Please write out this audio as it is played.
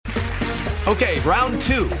Okay, round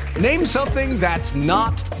two. Name something that's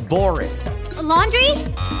not boring. A laundry?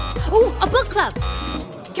 Ooh, a book club.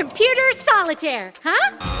 Computer solitaire,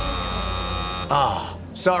 huh? Ah,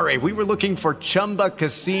 sorry, we were looking for Chumba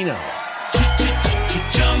Casino.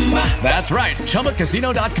 That's right,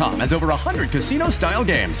 ChumbaCasino.com has over 100 casino-style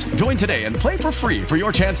games. Join today and play for free for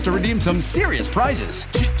your chance to redeem some serious prizes.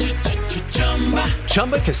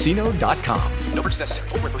 ChumbaCasino.com. No purchase necessary.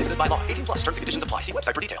 Void where prohibited by law. 18 plus terms and conditions apply. See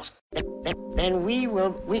website for details. Then we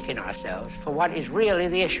will weaken ourselves for what is really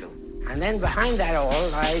the issue. And then behind that all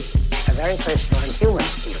lies a very personal and human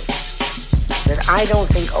feeling. That I don't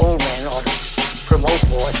think old men ought to promote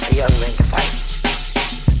wars for young men to fight.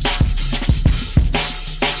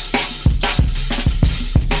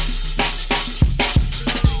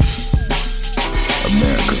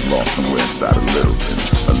 America's lost somewhere inside of Littleton.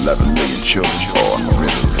 11 million children all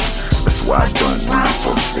riddling. That's why I don't rhyme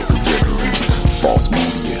for the sake of riddling. False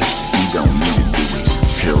media, we don't need it, do we?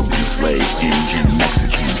 Pilgrim, slave, Indian,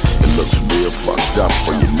 Mexican. It looks real fucked up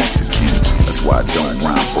for your Mexican. That's why I don't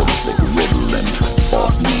rhyme for the sake of riddling.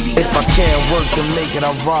 False media. If I can't work to make it,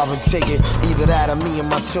 I'll rob and take it. Either that or me and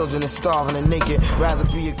my children are starving and naked. Rather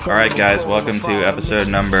be a criminal. Alright guys, welcome to episode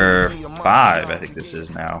number 5. I think this is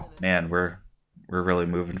now. Man, we're really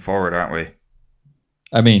moving forward, aren't we?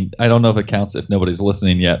 I mean, I don't know if it counts if nobody's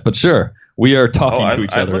listening yet, but sure, we are talking to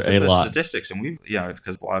each other a lot. Statistics, and we've,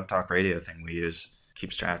 because Blog Talk Radio thing we use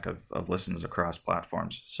keeps track of listens across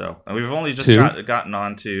platforms. So, and we've only just gotten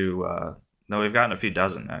on to, we've gotten a few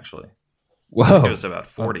dozen actually. Whoa. I think it was about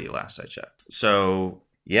 40 last I checked. So,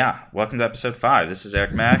 yeah, welcome to episode 5. This is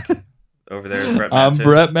Eric Mack. Over there is Brett Madsen. I'm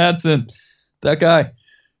Brett Madsen, that guy.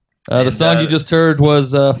 The song you just heard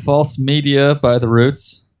was False Media by The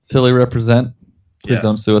Roots. Philly represent. Please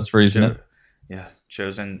don't sue us for using it. Yeah,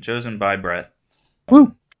 chosen by Brett.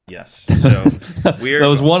 Woo. Yes. So that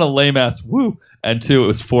was one, a lame ass woo, and two, it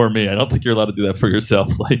was for me. I don't think you're allowed to do that for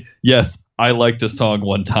yourself. Like, yes, I liked a song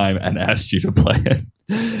one time and asked you to play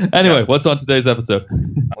it. Anyway, what's on today's episode?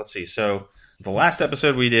 Let's see. So the last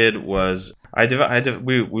episode we did was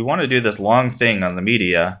we want to do this long thing on the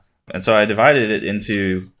media, and so I divided it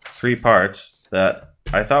into 3 parts that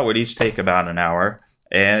I thought would each take about an hour.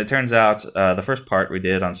 And it turns out the first part we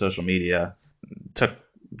did on social media took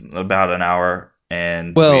about an hour,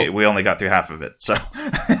 and we only got through half of it. So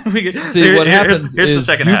what happens here's is the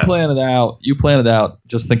second you half. plan it out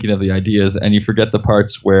just thinking of the ideas, and you forget the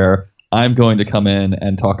parts where I'm going to come in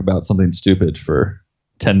and talk about something stupid for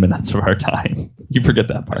 10 minutes of our time. You forget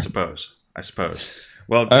that part. I suppose.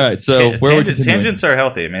 Well, all right, so where are we continuing? Tangents are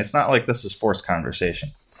healthy. I mean, it's not like this is forced conversation.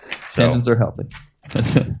 So, tangents are healthy.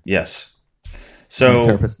 Yes. So the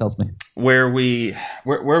therapist tells me where we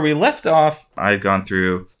left off, I had gone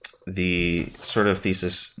through the sort of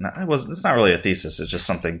thesis. It's not really a thesis. It's just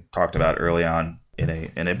something talked about early on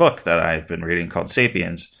in a book that I've been reading called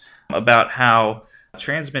 *Sapiens*, about how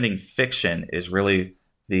transmitting fiction is really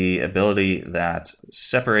the ability that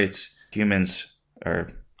separates humans or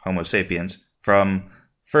Homo sapiens from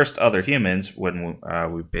first other humans when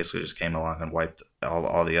we basically just came along and wiped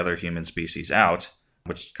all the other human species out,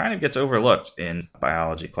 which kind of gets overlooked in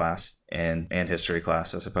biology class and history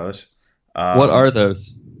class, I suppose. What are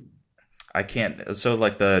those? I can't. So,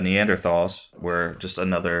 like the Neanderthals were just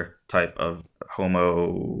another type of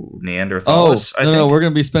Homo Neanderthalis. No, we're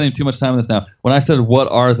going to be spending too much time on this now. When I said what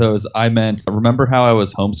are those, I meant, remember how I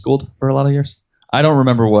was homeschooled for a lot of years? I don't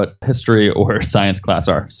remember what history or science class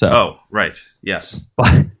are. So. Oh, right. Yes.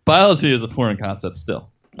 Biology is a foreign concept still.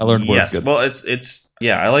 I learned words good. Well, it's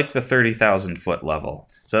I like the 30,000 foot level.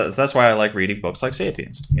 So that's why I like reading books like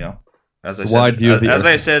 *Sapiens*. As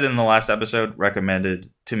I said in the last episode, recommended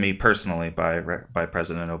to me personally by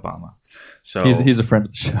President Obama. So he's a friend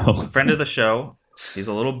of the show. Friend of the show. He's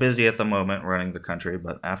a little busy at the moment running the country,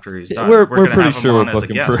 but after he's done, we're going to pretty have him sure on we'll as a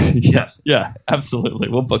book guest. him. Yes. Yeah, absolutely.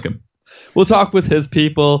 We'll book him. We'll talk with his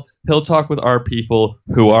people. He'll talk with our people,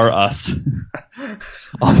 who are us.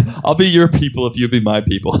 I'll be your people if you be my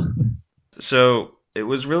people. So it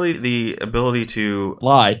was really the ability to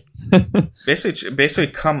lie. basically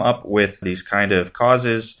come up with these kind of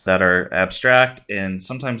causes that are abstract and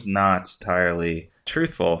sometimes not entirely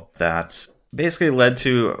truthful that basically led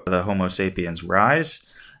to the Homo sapiens rise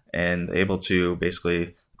and able to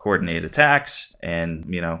basically coordinate attacks and,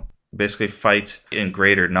 basically fight in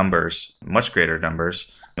greater numbers, much greater numbers.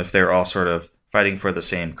 If they're all sort of fighting for the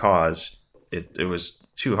same cause, it was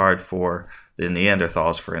too hard for the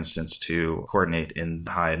Neanderthals, for instance, to coordinate in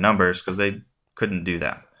high numbers because they couldn't do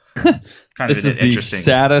that. This is the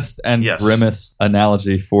saddest and grimmest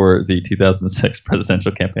analogy for the 2006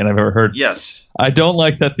 presidential campaign I've ever heard. Yes. I don't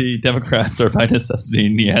like that the Democrats are by necessity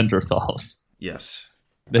Neanderthals. Yes.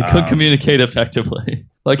 They couldn't communicate effectively.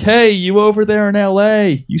 Like, hey, you over there in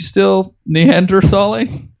L.A., you still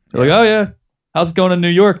Neanderthaling? They're like, oh, yeah. How's it going in New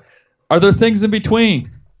York? Are there things in between?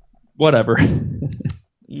 Whatever.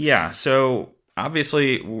 Yeah, so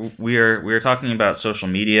obviously we are talking about social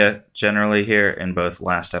media generally here in both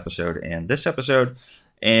last episode and this episode,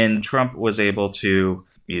 and Trump was able to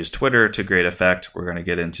use Twitter to great effect. We're going to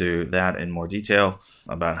get into that in more detail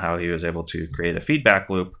about how he was able to create a feedback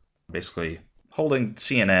loop, basically holding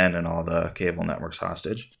CNN and all the cable networks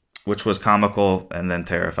hostage, which was comical and then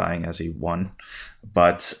terrifying as he won.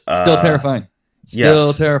 But still terrifying.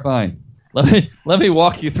 Still terrifying. Let me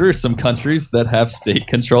walk you through some countries that have state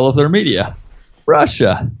control of their media.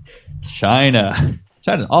 Russia, China.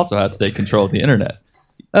 China also has state control of the internet.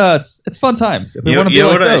 It's fun times. If we want to be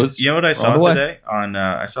like those. You know what I saw today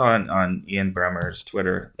I saw on Ian Bremmer's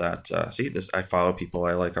Twitter that I follow people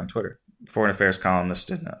I like on Twitter. Foreign affairs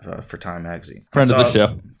columnist for Time magazine. Friend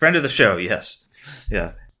of the show, yes.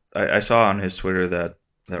 Yeah. I saw on his Twitter that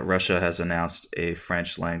Russia has announced a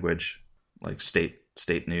French language like state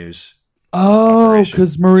news. Oh,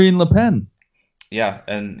 because Marine Le Pen. Yeah,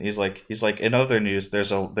 and he's like in other news,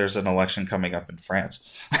 there's an election coming up in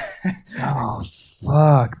France. Oh,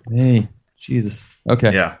 fuck me, Jesus.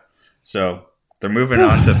 Okay. Yeah, so they're moving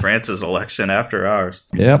on to France's election after ours.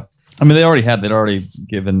 Yep. I mean, they'd already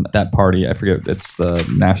given that party, I forget, it's the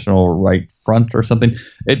National Right Front or something.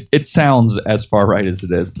 It sounds as far right as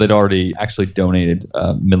it is, but they'd already actually donated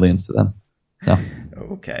millions to them. So.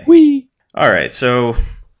 Okay. Whee! All right, so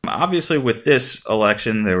obviously with this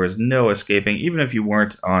election, there was no escaping, even if you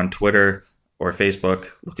weren't on Twitter or Facebook,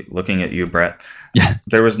 looking at you, Brett. Yeah.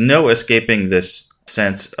 There was no escaping this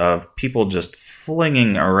sense of people just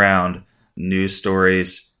flinging around news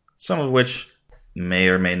stories, some of which may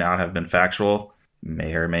or may not have been factual,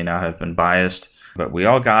 may or may not have been biased, but we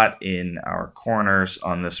all got in our corners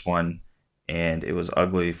on this one, and it was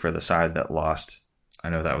ugly for the side that lost. I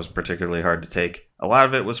know that was particularly hard to take. A lot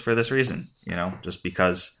of it was for this reason, just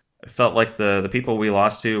because it felt like the people we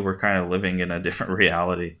lost to were kind of living in a different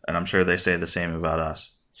reality, and I'm sure they say the same about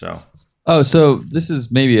us. So this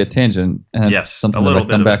is maybe a tangent, and yes, something a little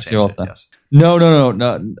that I come back to all the time. Yes.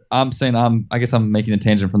 No. I'm saying I guess I'm making a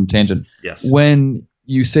tangent from the tangent. Yes. When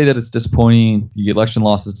you say that it's disappointing, the election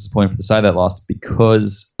loss is disappointing for the side that lost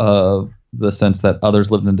because of the sense that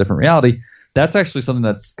others lived in a different reality. That's actually something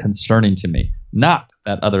that's concerning to me. Not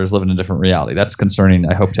that others live in a different reality. That's concerning,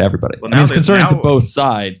 I hope, to everybody. Well, it's concerning to both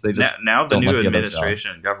sides. They just now the new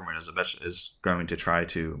administration and government is going to try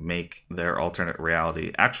to make their alternate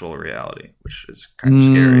reality actual reality, which is kind of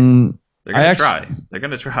scary. They're going to try. They're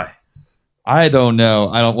going to try. I don't know.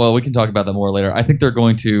 Well, we can talk about that more later. I think they're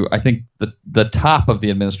going to. I think the top of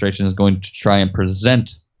the administration is going to try and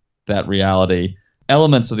present that reality.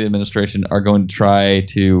 Elements of the administration are going to try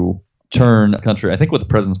to turn a country, I think with the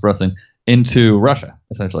president's blessing, into Russia,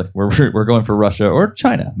 essentially. We're going for Russia or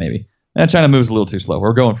China, maybe. And China moves a little too slow.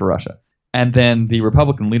 We're going for Russia. And then the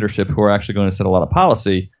Republican leadership, who are actually going to set a lot of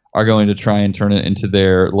policy, are going to try and turn it into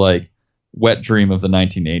their wet dream of the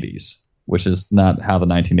 1980s, which is not how the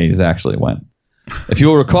 1980s actually went. If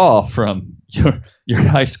you'll recall from your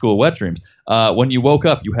high school wet dreams, when you woke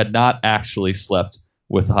up, you had not actually slept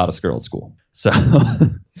with the hottest girl at school. So,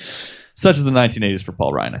 such as the 1980s for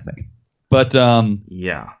Paul Ryan, I think. But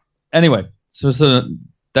yeah. Anyway, so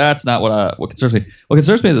that's not what concerns me. What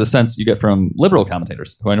concerns me is a sense you get from liberal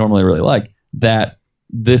commentators, who I normally really like, that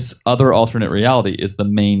this other alternate reality is the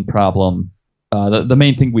main problem, the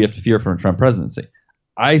main thing we have to fear from a Trump presidency.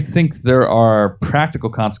 I think there are practical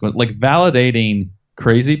consequences, like validating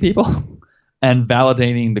crazy people and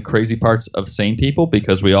validating the crazy parts of sane people,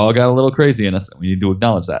 because we all got a little crazy in us, and we need to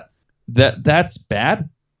acknowledge that. That's bad.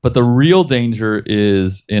 But the real danger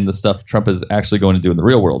is in the stuff Trump is actually going to do in the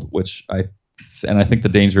real world, which I think the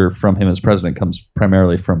danger from him as president comes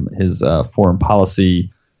primarily from his foreign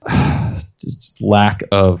policy lack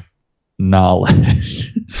of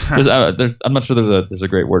knowledge. I'm not sure there's a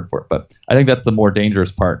great word for it, but I think that's the more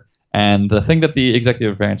dangerous part, and the thing that the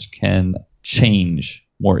executive branch can change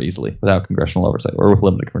more easily without congressional oversight, or with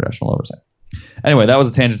limited congressional oversight. Anyway, that was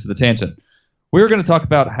a tangent to the tangent. We were going to talk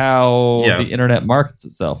about how the internet markets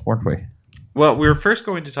itself, weren't we? Well, we were first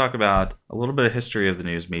going to talk about a little bit of history of the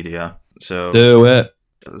news media. So do it.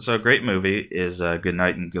 So a great movie is Good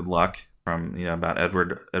Night and Good Luck from about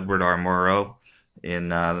Edward R. Murrow in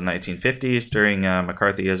the 1950s during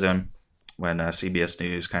McCarthyism, when CBS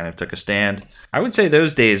News kind of took a stand. I would say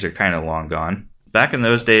those days are kind of long gone. Back in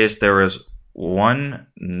those days, there was one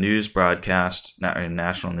news broadcast, not a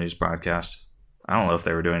national news broadcast. I don't know if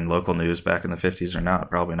they were doing local news back in the 50s or not.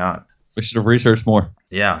 Probably not. We should have researched more.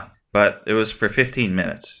 Yeah. but it was for 15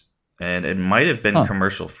 minutes, and it might have been Huh.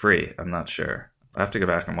 commercial free. I'm not sure. I have to go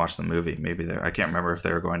back and watch the movie. Maybe I can't remember if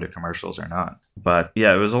they were going to commercials or not. But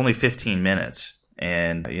yeah, it was only 15 minutes,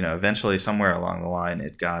 and eventually somewhere along the line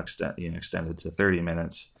it got extended to 30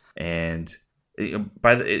 minutes. And in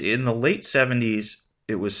the late 70s,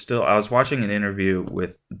 it was still. I was watching an interview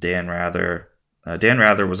with Dan Rather. Dan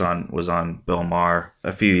Rather was on Bill Maher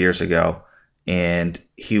a few years ago, and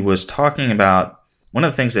he was talking about one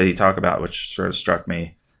of the things that he talked about, which sort of struck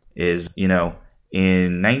me, is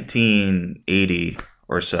in 1980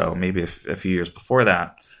 or so, maybe a few years before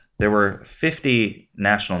that, there were 50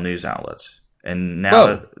 national news outlets, and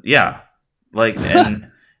now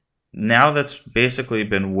and now that's basically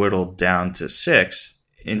been whittled down to 6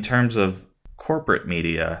 in terms of corporate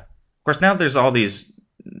media. Of course, now there's all these.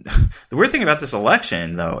 The weird thing about this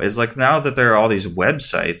election, though, is like now that there are all these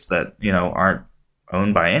websites that aren't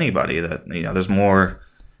owned by anybody. That there's more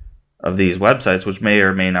of these websites which may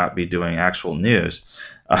or may not be doing actual news.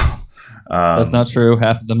 That's not true.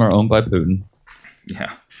 Half of them are owned by Putin.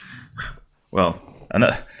 Yeah. Well,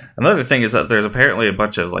 another thing is that there's apparently a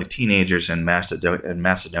bunch of like teenagers in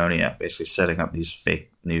Macedonia basically setting up these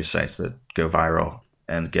fake news sites that go viral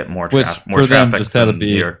and get more traffic than the New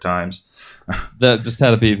York Times. That just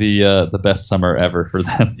had to be the best summer ever for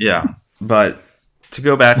them. Yeah, but to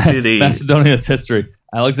go back to the Macedonia's history,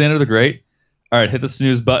 Alexander the Great. All right, hit the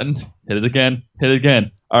snooze button. Hit it again. Hit it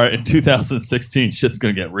again. All right, in 2016, shit's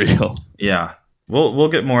gonna get real. Yeah, we'll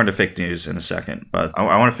get more into fake news in a second, but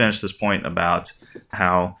I want to finish this point about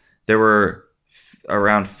how there were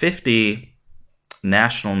around 50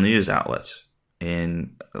 national news outlets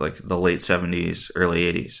in like the late 70s,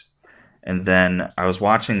 early 80s. And then I was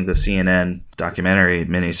watching the CNN documentary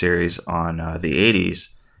miniseries on the 80s,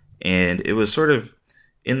 and it was sort of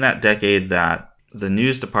in that decade that the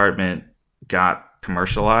news department got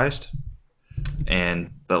commercialized,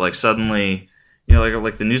 and that like suddenly,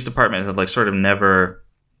 like the news department had like sort of never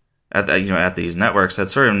at these networks had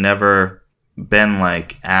sort of never been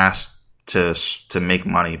like asked to make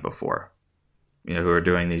money before, who are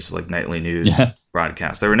doing these like nightly news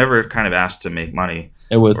broadcasts. They were never kind of asked to make money.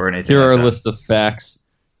 It was, or anything here like are that. A list of facts.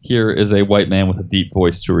 Here is a white man with a deep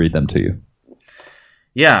voice to read them to you.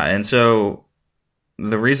 Yeah, and so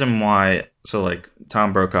the reason why, like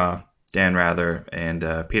Tom Brokaw, Dan Rather, and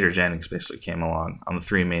Peter Jennings basically came along on the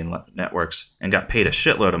 3 main networks and got paid a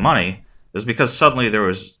shitload of money is because suddenly there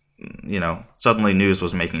was, suddenly news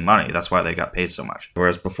was making money. That's why they got paid so much.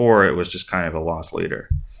 Whereas before it was just kind of a loss leader,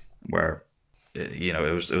 where,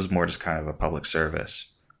 it was more just kind of a public service.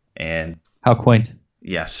 And how quaint.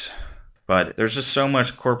 Yes. But there's just so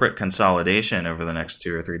much corporate consolidation over the next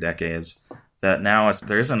 2 or 3 decades that now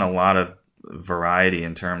there isn't a lot of variety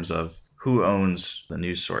in terms of who owns the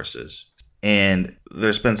news sources. And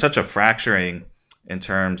there's been such a fracturing in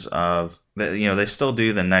terms of, they still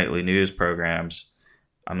do the nightly news programs.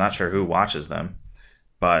 I'm not sure who watches them,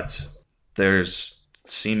 but there's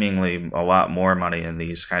seemingly a lot more money in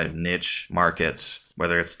these kind of niche markets,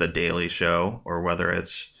 whether it's The Daily Show or whether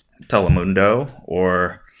it's Telemundo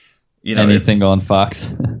or anything on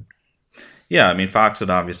Fox. Yeah, I mean, Fox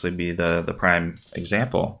would obviously be the prime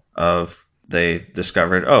example of, they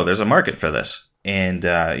discovered, there's a market for this, and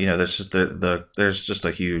there's just there's just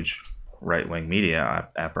a huge right wing media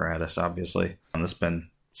apparatus, obviously, that's been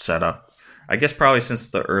set up, I guess, probably since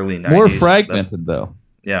the early 90s. More fragmented though.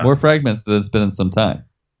 Yeah, more fragmented than it's been in some time.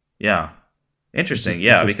 Yeah, interesting.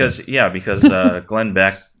 Because Glenn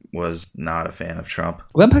Beck was not a fan of Trump.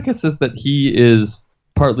 Glenn Beck says that he is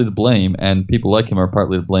partly to blame, and people like him are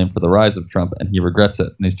partly to blame for the rise of Trump, and he regrets it,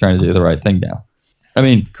 and he's trying to do the right thing now. I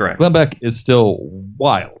mean, correct. Glenn Beck is still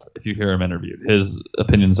wild if you hear him interviewed. His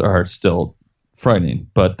opinions are still frightening,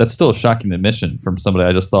 but that's still a shocking admission from somebody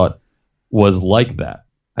I just thought was like that.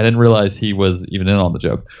 I didn't realize he was even in on the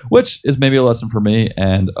joke, which is maybe a lesson for me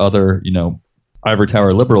and other, ivory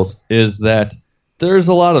tower liberals, is that there's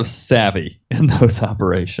a lot of savvy in those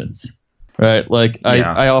operations, right? Like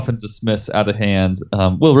I often dismiss out of hand.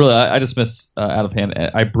 I dismiss out of hand.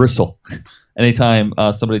 I bristle anytime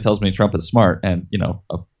somebody tells me Trump is smart, and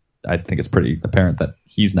I think it's pretty apparent that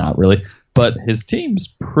he's not really. But his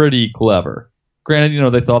team's pretty clever.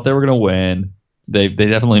 Granted, they thought they were going to win. They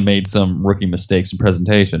definitely made some rookie mistakes in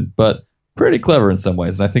presentation, but pretty clever in some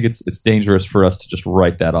ways. And I think it's dangerous for us to just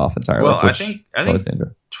write that off entirely. Well, I think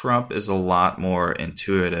Trump is a lot more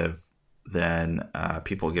intuitive than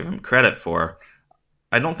people give him credit for.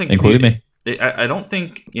 I don't think, including me. I don't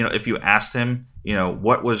think, if you asked him,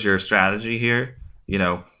 what was your strategy here?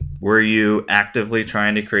 Were you actively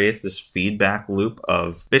trying to create this feedback loop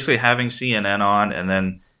of basically having CNN on and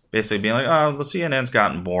then, basically being like, oh, the CNN's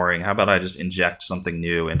gotten boring. How about I just inject something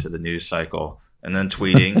new into the news cycle? And then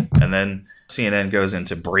tweeting, and then CNN goes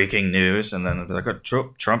into breaking news, and then they'll be like,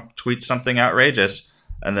 oh, Trump tweets something outrageous,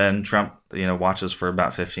 and then Trump, watches for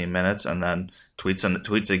about 15 minutes, and then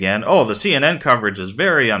tweets again. Oh, the CNN coverage is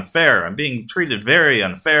very unfair. I'm being treated very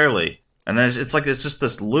unfairly, and then it's just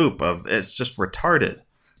this loop of it's just retarded,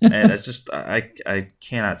 and it's just I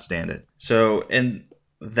cannot stand it. So, and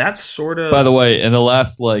that's sort of. By the way, in the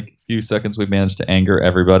last few seconds, we managed to anger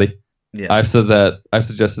everybody. Yes. I've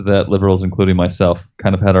suggested that liberals, including myself,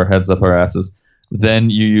 kind of had our heads up our asses. Then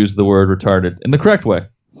you use the word retarded in the correct way.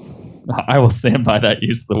 I will stand by that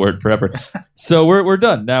use of the word forever. So we're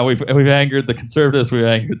done. Now we've angered the conservatives, we've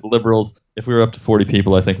angered the liberals. If we were up to 40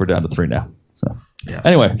 people, I think we're down to 3 now. So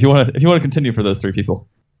Anyway, if you want to continue for those 3 people.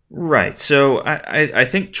 Right. So I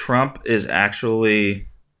think Trump is actually,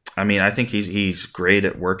 I think he's great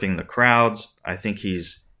at working the crowds. I think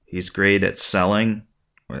he's great at selling.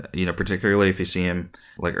 Particularly if you see him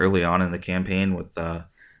early on in the campaign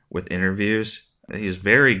with interviews, he's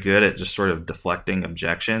very good at just sort of deflecting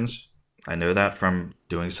objections. I know that from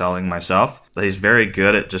doing selling myself. That he's very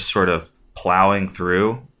good at just sort of plowing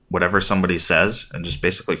through whatever somebody says and just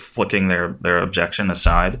basically flicking their objection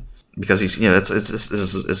aside, because he's it's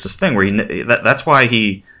this thing where that's why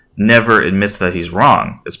he never admits that he's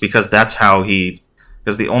wrong. It's because that's how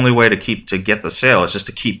because the only way to get the sale is just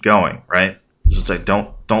to keep going, right? It's like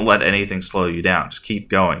don't let anything slow you down. Just keep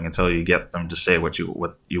going until you get them to say what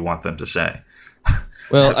you want them to say.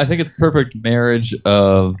 Well, I think it's the perfect marriage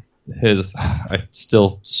of his. I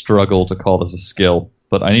still struggle to call this a skill,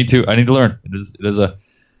 but I need to learn.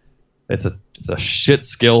 It's a shit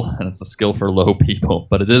skill, and it's a skill for low people,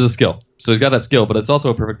 but it is a skill. So he's got that skill, but it's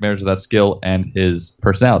also a perfect marriage of that skill and his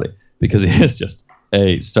personality, because he is just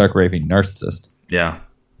a stark raving narcissist. Yeah.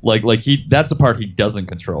 That's the part he doesn't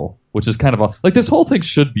control, which is kind of this whole thing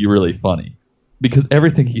should be really funny because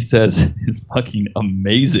everything he says is fucking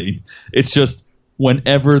amazing. It's just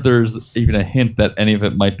whenever there's even a hint that any of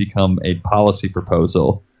it might become a policy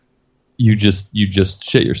proposal, you just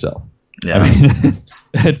shit yourself. Yeah.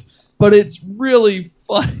 But it's really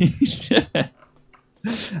funny shit.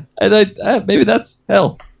 And maybe that's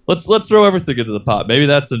hell. Let's throw everything into the pot. Maybe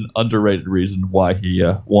that's an underrated reason why he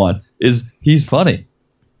won. Is he's funny.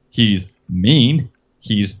 He's mean.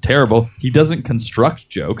 He's terrible. He doesn't construct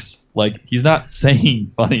jokes. He's not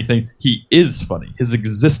saying funny things. He is funny. His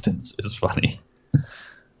existence is funny.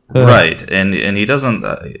 Right, and he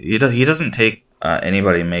doesn't take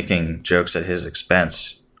anybody making jokes at his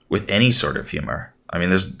expense with any sort of humor.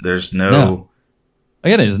 There's no.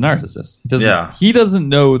 Again, he's a narcissist. He doesn't. Yeah. He doesn't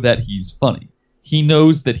know that he's funny. He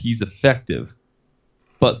knows that he's effective,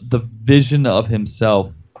 but the vision of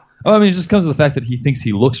himself. It just comes to the fact that he thinks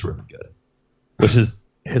he looks really good, which is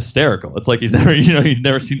hysterical. It's he's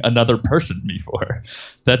never seen another person before.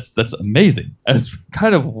 That's amazing. It's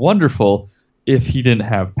kind of wonderful if he didn't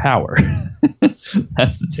have power.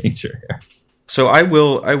 That's the danger here. So I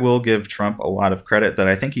will give Trump a lot of credit that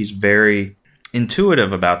I think he's very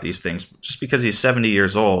intuitive about these things, just because he's 70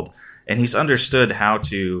 years old and he's understood how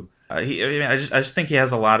to. I just think he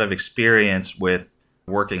has a lot of experience with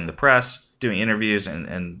working the press, doing interviews,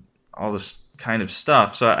 and all this kind of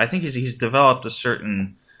stuff. So I think he's developed a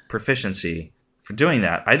certain proficiency for doing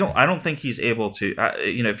that. I don't think he's able to.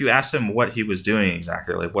 If you asked him what he was doing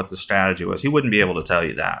exactly, what the strategy was, he wouldn't be able to tell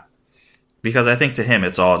you that, because I think to him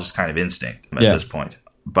it's all just kind of instinct at this point.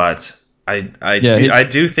 But I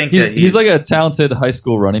do think that he's like a talented high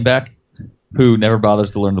school running back who never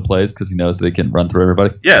bothers to learn the plays because he knows they can run through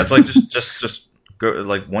everybody. Yeah, it's just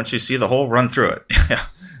go, once you see the hole, run through it. Yeah.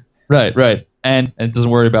 Right. And it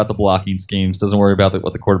doesn't worry about the blocking schemes, doesn't worry about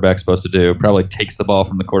what the quarterback's supposed to do, probably takes the ball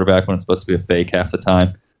from the quarterback when it's supposed to be a fake half the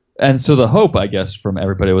time. And so the hope, I guess, from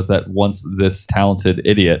everybody was that once this talented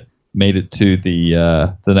idiot made it to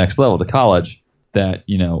the next level, to college, that,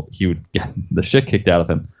 he would get the shit kicked out of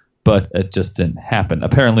him. But it just didn't happen.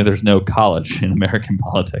 Apparently there's no college in American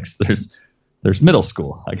politics. There's middle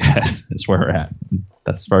school, I guess, is where we're at.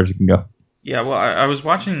 That's as far as you can go. Yeah, well, I was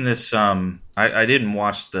watching this. I didn't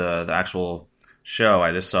watch the actual show.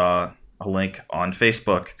 I just saw a link on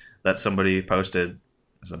Facebook that somebody posted.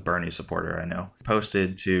 As a Bernie supporter, I know,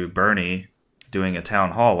 posted to Bernie doing a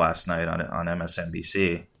town hall last night on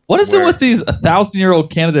MSNBC. What is it with these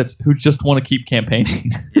 1,000-year-old candidates who just want to keep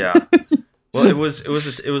campaigning? Yeah, well, it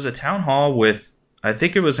was a town hall with, I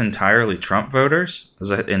think it was entirely Trump voters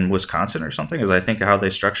in Wisconsin or something, is I think how they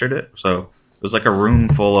structured it. So it was like a room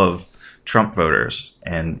full of Trump voters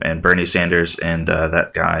and Bernie Sanders and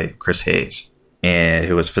that guy Chris Hayes, and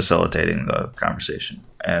who was facilitating the conversation.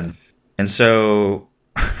 And so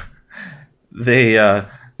they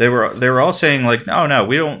were all saying like, no,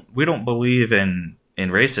 we don't believe in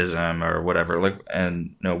racism or whatever. Like,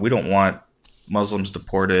 and no, we don't want Muslims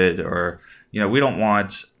deported, or we don't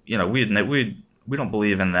want we don't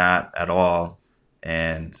believe in that at all,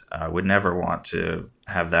 and would never want to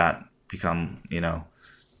have that become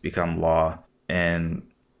law. And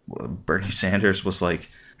Bernie Sanders was like,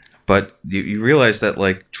 but you realize that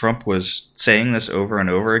like Trump was saying this over and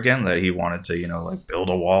over again, that he wanted to like build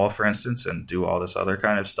a wall, for instance, and do all this other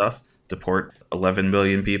kind of stuff, deport 11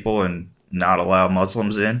 million people and not allow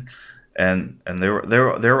Muslims in, and they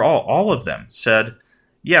were all of them said,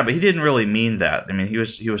 yeah, but he didn't really mean that. I mean, he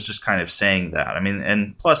was just kind of saying that. I mean,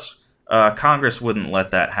 and plus Congress wouldn't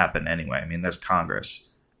let that happen anyway. I mean, there's Congress.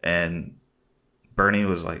 And Bernie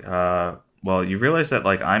was like, well, you realize that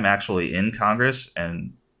like I'm actually in Congress,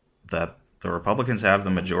 and that the Republicans have the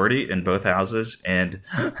majority in both houses, and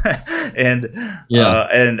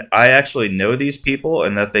and I actually know these people,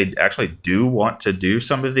 and that they actually do want to do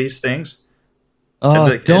some of these things.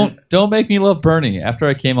 Oh, don't make me love Bernie after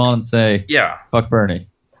I came on and say, yeah, fuck Bernie.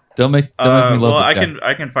 Don't make me love well, this guy.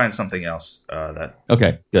 I can find something else that.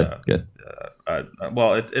 Okay, good.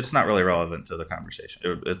 Well, it's not really relevant to the conversation.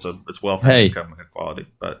 It's wealth and income inequality,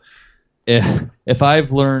 but if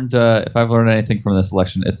I've learned anything from this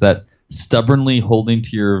election, it's that stubbornly holding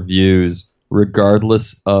to your views,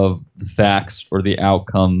 regardless of the facts or the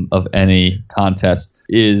outcome of any contest,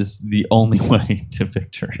 is the only way to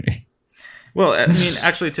victory. Well, I mean,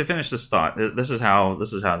 actually, to finish this thought, this is how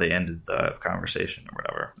they ended the conversation or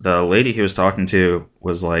whatever. The lady he was talking to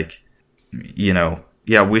was like,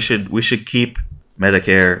 yeah, we should keep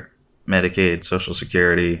Medicare, Medicaid, Social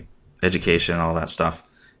Security, education, all that stuff.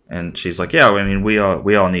 And she's like, yeah, I mean, we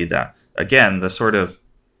all need that. Again, the sort of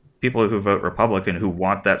people who vote Republican who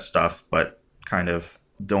want that stuff, but kind of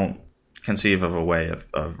don't conceive of a way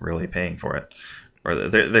of really paying for it, or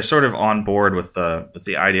they're sort of on board with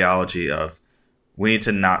the ideology of, we need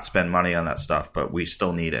to not spend money on that stuff, but we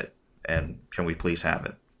still need it, and can we please have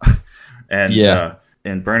it?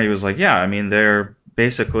 And Bernie was like, yeah, I mean, they're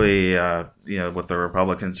basically what the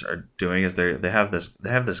Republicans are doing is they have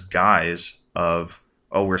this guise of,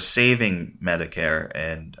 oh, we're saving Medicare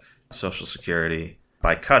and Social Security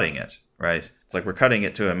by cutting it, right? It's like we're cutting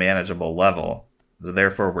it to a manageable level, so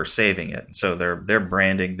therefore we're saving it. So they're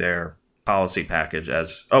branding their policy package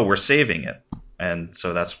as, oh, we're saving it. And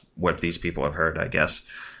so that's what these people have heard, I guess.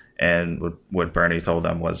 And what Bernie told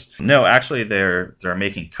them was, no, actually they're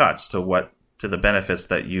making cuts to the benefits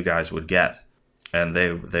that you guys would get. And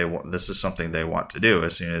this is something they want to do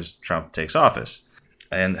as soon as Trump takes office.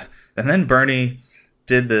 And then Bernie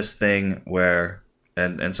did this thing where,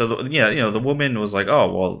 and so the woman was like,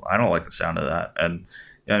 oh, well, I don't like the sound of that.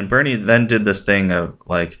 And Bernie then did this thing of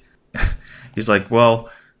like, he's like, well,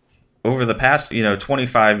 over the past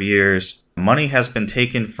 25 years, money has been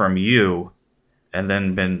taken from you and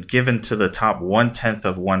then been given to the top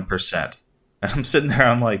 1/10%. And I'm sitting there,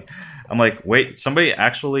 I'm like, wait, somebody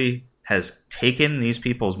actually has taken these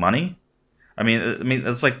people's money? I mean,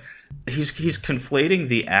 it's like he's conflating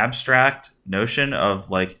the abstract notion of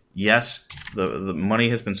like, yes, the money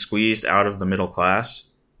has been squeezed out of the middle class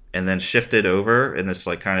and then shifted over in this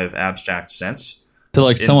like kind of abstract sense. To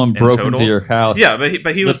like someone broke into your house. Yeah, but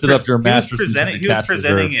he lifted up your mattress. He was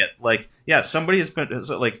presenting it like, yeah, somebody has been,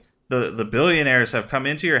 so like the billionaires have come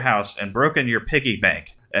into your house and broken your piggy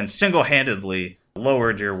bank and single-handedly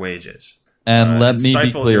lowered your wages and let me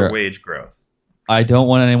be clear, your wage growth. I don't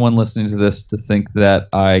want anyone listening to this to think that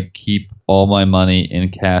I keep all my money in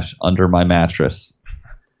cash under my mattress.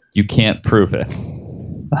 You can't prove it.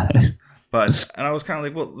 And I was kind of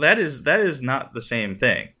like, well, that is not the same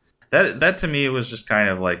thing. That to me was just kind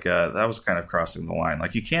of like that was kind of crossing the line.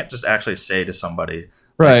 Like, you can't just actually say to somebody,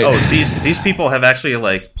 right? Like, oh, these people have actually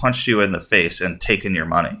like punched you in the face and taken your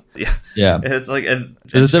money. Yeah. It's like, and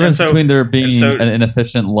there's a difference between there being an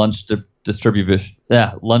inefficient lunch distribution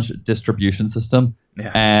system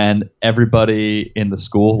and everybody in the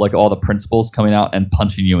school, like all the principals coming out and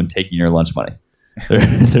punching you and taking your lunch money.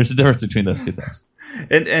 There's a difference between those two things.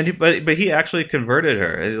 But he actually converted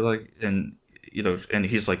her. He's like, and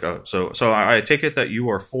he's like, oh, so I take it that you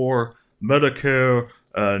are for Medicare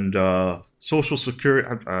and Social Security.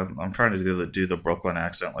 I'm trying to do the Brooklyn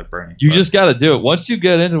accent like Bernie. You just got to do it. Once you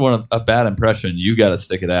get into a bad impression, you got to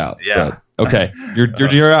stick it out. Yeah. So, okay.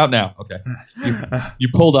 You're out now. Okay. You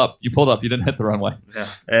pulled up. You didn't hit the runway. Yeah.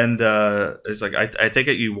 And it's like, I take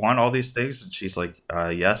it you want all these things, and she's like,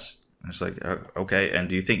 yes. And it's like, okay. And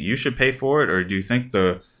do you think you should pay for it, or do you think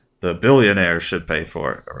the the billionaires should pay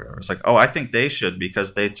for it or whatever. It's like, oh, I think they should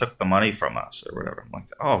because they took the money from us or whatever. I'm like,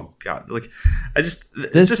 oh God, like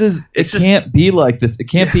it can't be like this. It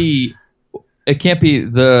can't be. It can't be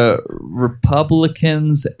the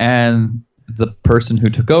Republicans and the person who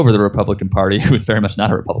took over the Republican Party, who is very much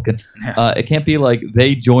not a Republican. It can't be like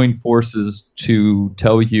they join forces to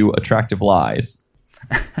tell you attractive lies,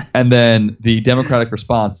 and then the Democratic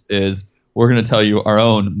response is, we're going to tell you our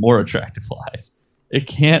own more attractive lies. It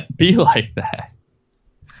can't be like that.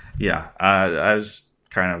 Yeah, I was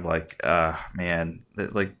kind of like, man,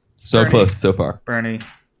 like so Bernie, close so far. Bernie,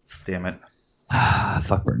 damn it.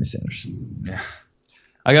 Fuck Bernie Sanders. Yeah,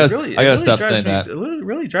 I gotta stop saying that. It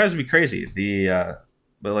really drives me crazy.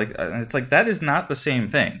 But like, it's like that is not the same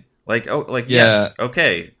thing. Like, yes,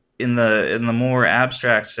 okay. In the more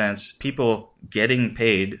abstract sense, people getting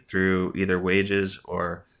paid through either wages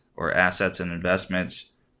or assets and investments,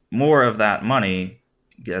 more of that money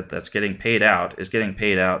that's getting paid out is getting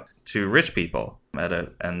paid out to rich people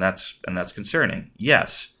and that's concerning.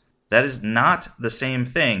 Yes, that is not the same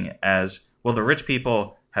thing as, well, the rich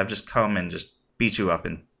people have just come and just beat you up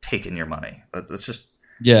and taken your money. That's just...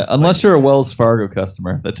 Yeah, unless you're a Wells Fargo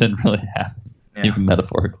customer. That didn't really happen, even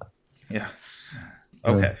metaphorically. Yeah.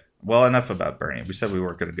 Okay. Well, enough about Bernie. We said we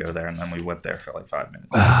weren't going to go there, and then we went there for like 5 minutes.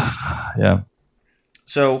 Yeah.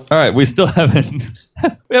 So... All right, we still haven't...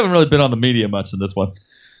 we haven't really been on the media much in this one.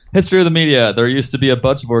 History of the media. There used to be a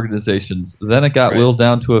bunch of organizations. Then it got whittled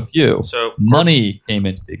down to a few. So money came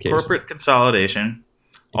into the occasion. Corporate consolidation...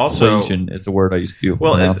 Also, is a word I used to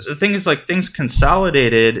well, the thing is, like, things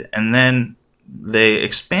consolidated and then they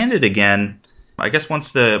expanded again. I guess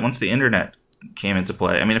once the internet came into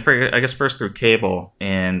play. I mean, I guess first through cable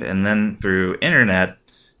and then through internet,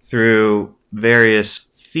 through various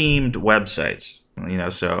themed websites. You know,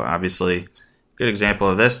 so obviously, good example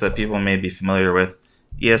of this that people may be familiar with.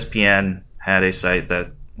 ESPN had a site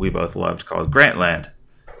that we both loved called Grantland.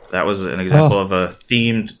 That was an example of a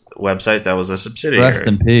themed website that was a subsidiary. Rest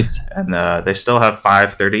in peace. And they still have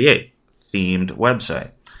 538 themed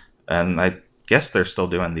website. And I guess they're still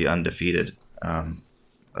doing the Undefeated,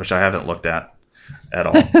 which I haven't looked at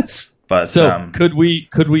all. But so could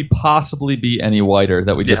we possibly be any whiter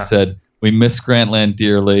that we just said we miss Grantland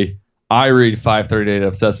dearly? I read 538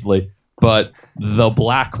 obsessively, but the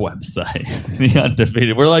black website, the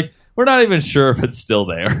Undefeated, we're not even sure if it's still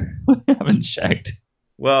there. We haven't checked.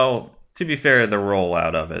 Well, to be fair, the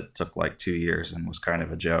rollout of it took like 2 years and was kind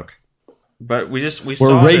of a joke. But we're saw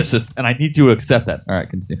racist, this, and I need you to accept that. All right,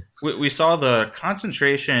 continue. We saw the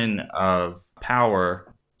concentration of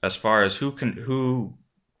power as far as who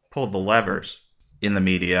pulled the levers in the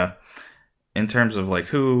media in terms of like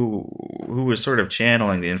who was sort of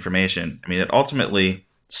channeling the information. I mean, it ultimately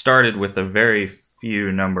started with a very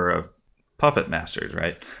few number of puppet masters,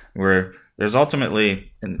 right? Where there's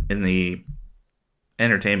ultimately in the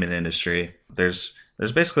entertainment industry, there's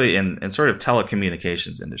basically in sort of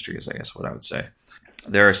telecommunications industry is I guess what I would say.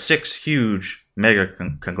 There are 6 huge mega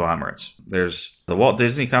conglomerates. There's the Walt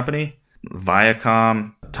Disney Company,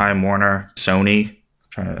 Viacom, Time Warner, Sony. I'm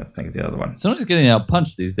trying to think of the other one. Sony's getting out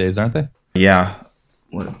punched these days, aren't they? Yeah.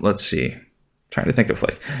 Let's see. Trying to think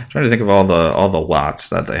of all the lots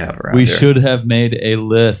that they have around. We should have made a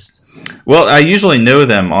list. Well, I usually know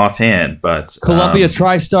them offhand, but Columbia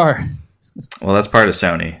TriStar. Well, that's part of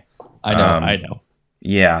Sony. I know.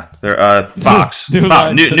 Yeah, they're Fox,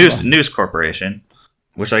 News Corporation,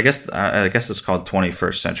 which I guess it's called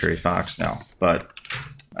 21st Century Fox now. But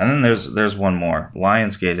and then there's one more.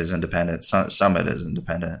 Lionsgate is independent. Summit is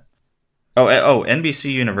independent. Oh,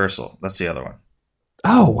 NBC Universal. That's the other one.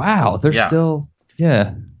 Oh wow, they're still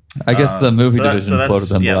I guess the movie division floated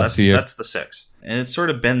them the last few years. That's the 6, and it's sort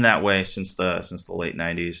of been that way since the late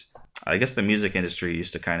 90s. I guess the music industry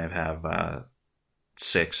used to kind of have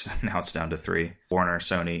 6. Now it's down to 3: Warner,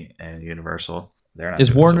 Sony, and Universal. They're not is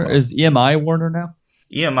doing Warner so well. Is EMI Warner now?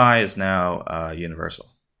 EMI is now Universal.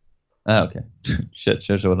 Oh, okay. Shit,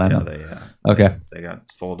 shows what I know. Okay. They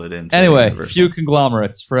got folded into. Anyway, Universal. few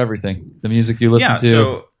conglomerates for everything. The music you listen to.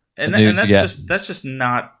 So and that's just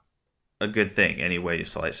not a good thing any way you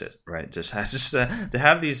slice it, right? Just to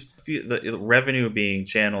have the revenue being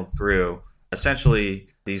channeled through essentially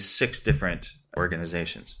these 6 different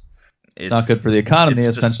organizations. It's not good for the economy,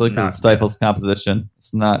 essentially, because it stifles composition.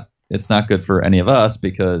 It's not good for any of us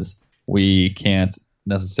because we can't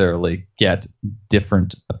necessarily get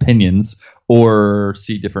different opinions or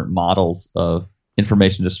see different models of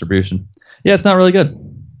information distribution. Yeah, it's not really good.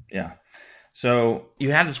 Yeah. So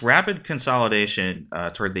you had this rapid consolidation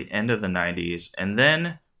toward the end of the 90s, and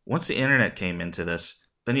then once the internet came into this,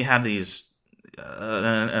 then you have these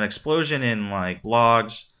an explosion in like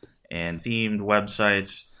blogs and themed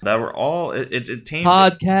websites that were all it tamed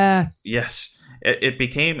Podcasts. Yes, it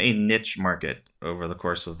became a niche market over the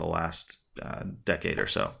course of the last decade or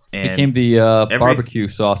so. And became the barbecue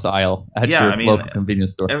sauce aisle at your local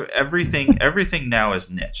convenience store. Everything now is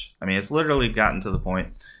niche. I mean, it's literally gotten to the point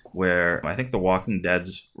where I think The Walking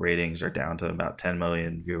Dead's ratings are down to about 10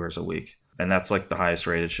 million viewers a week. And that's like the highest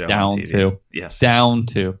rated show on TV. Down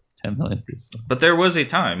to 10 million views. But there was a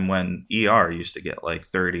time when ER used to get like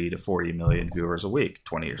 30 to 40 million viewers a week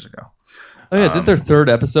 20 years ago. Oh yeah, did their third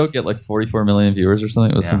episode get like 44 million viewers or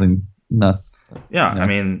something? It was something nuts. Yeah, I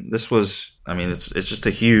mean, it's just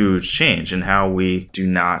a huge change in how we do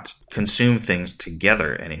not consume things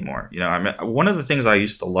together anymore. You know, I mean, one of the things I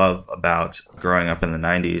used to love about growing up in the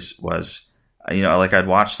 90s was, you know, like I'd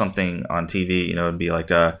watch something on TV, you know, it'd be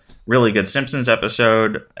like a really good Simpsons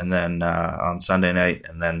episode, and then on Sunday night,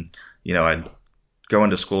 and then, you know, I'd go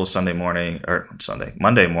into school Monday morning,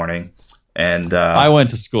 and I went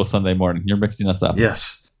to school Sunday morning. You're mixing us up.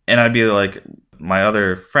 Yes, and I'd be like, my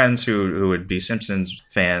other friends who would be Simpsons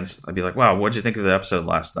fans, I'd be like, wow, what'd you think of the episode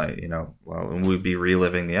last night? You know, well, and we'd be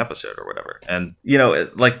reliving the episode or whatever. And, you know,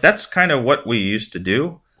 like that's kind of what we used to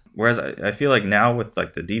do. Whereas I feel like now with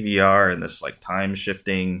like the DVR and this like time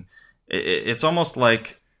shifting, it's almost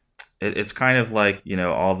like it's kind of like, you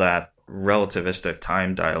know, all that relativistic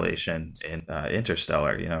time dilation in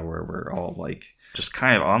Interstellar, you know, where we're all like just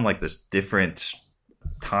kind of on like this different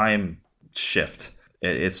time shift.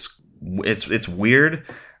 It's weird.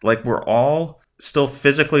 Like we're all still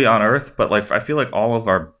physically on Earth, but like I feel like all of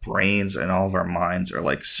our brains and all of our minds are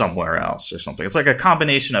like somewhere else or something. It's like a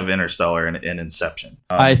combination of Interstellar and Inception.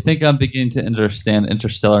 I think I'm beginning to understand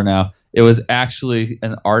Interstellar now. It was actually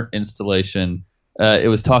an art installation. It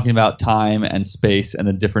was talking about time and space and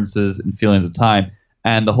the differences and feelings of time.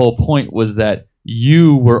 And the whole point was that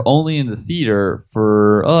you were only in the theater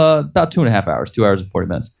for about 2.5 hours, 2 hours and 40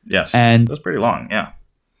 minutes. Yes, and that's pretty long. Yeah.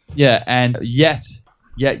 Yeah, and yet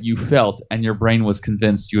you felt, and your brain was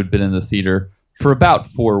convinced you had been in the theater for about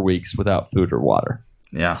 4 weeks without food or water.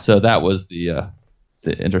 Yeah. So that was the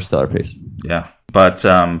Interstellar piece. Yeah, but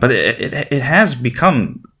it has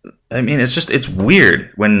become. I mean, it's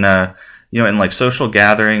weird when you know, in like social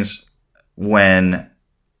gatherings when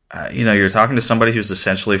you know, you're talking to somebody who's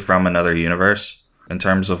essentially from another universe in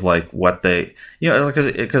terms of like what they, you know,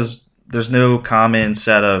 because there's no common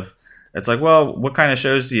set of. It's like, well, what kind of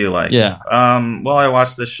shows do you like? Yeah. Well, I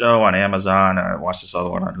watched this show on Amazon, and I watched this other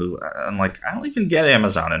one on Hulu. I'm like, I don't even get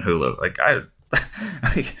Amazon and Hulu. Like,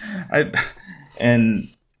 and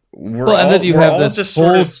then you have this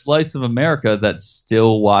whole slice of America that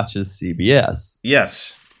still watches CBS.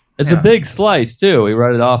 Yes. It's a big slice too. We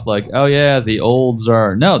write it off like, oh yeah, the olds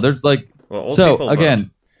are there's like, well, old so people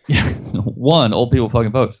again, one, old people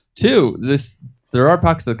fucking vote. Two, there are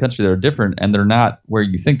pockets of the country that are different, and they're not where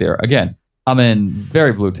you think they are. Again, I'm in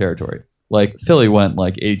very blue territory. Like Philly went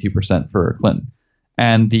like 82% for Clinton,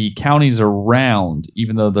 and the counties around,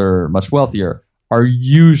 even though they're much wealthier, are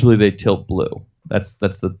usually they tilt blue. That's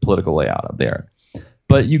the political layout up there.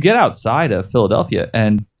 But you get outside of Philadelphia,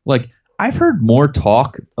 and like I've heard more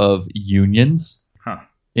talk of unions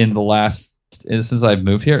in the last since I've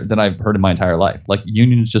moved here than I've heard in my entire life. Like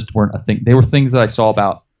unions just weren't a thing. They were things that I saw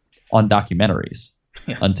about on documentaries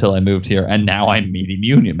until I moved here, and now I'm meeting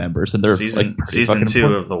union members, and they're season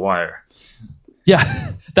 2 of The Wire.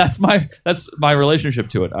 Yeah, that's my relationship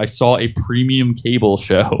to it. I saw a premium cable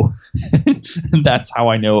show, and that's how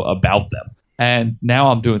I know about them. And now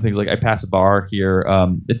I'm doing things like I pass a bar here.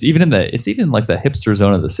 It's even like the hipster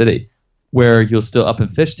zone of the city, where you'll still up in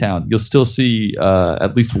Fishtown, you'll still see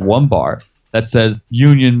at least one bar that says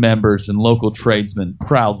union members and local tradesmen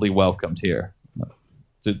proudly welcomed here.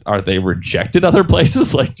 Are they rejected other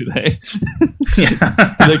places? Like, do they? Do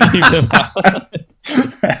they keep them out?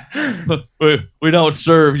 we don't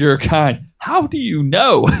serve your kind. How do you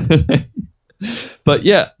know? But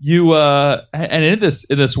yeah, you and in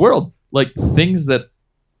this world, like things that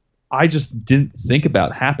I just didn't think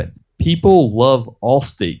about happen. People love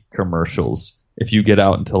Allstate commercials. If you get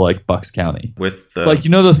out into like Bucks County, with the like,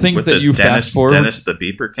 you know, the things that you fast forward. Dennis the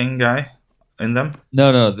Beeper King guy in them?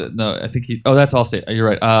 No. I think that's Allstate.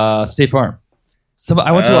 You're right. State Farm.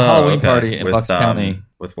 I went to a Halloween party in Bucks County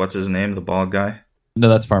with what's his name, the bald guy. No,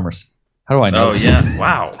 that's Farmers. How do I know? Oh this? yeah,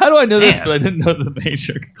 wow. How do I know this? But I didn't know the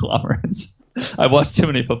major conglomerates. I've watched too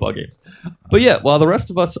many football games. But yeah, while the rest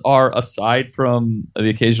of us are, aside from the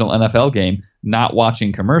occasional NFL game, not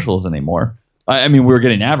watching commercials anymore. I mean, we're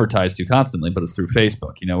getting advertised to constantly, but it's through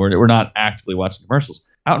Facebook. You know, we're not actively watching commercials.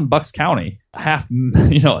 Out in Bucks County,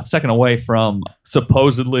 a second away from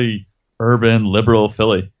supposedly urban liberal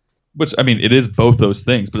Philly, which, I mean, it is both those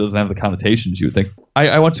things, but it doesn't have the connotations you would think.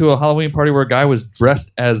 I went to a Halloween party where a guy was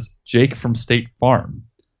dressed as Jake from State Farm,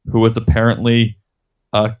 who was apparently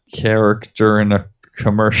a character in a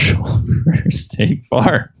commercial for State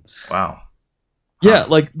Farm. Wow. Yeah,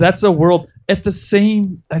 like that's a world at the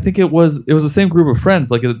same. I think it was the same group of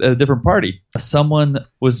friends, like at a different party. Someone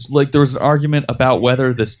was like, there was an argument about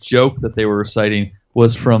whether this joke that they were reciting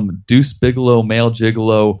was from Deuce Bigalow, Male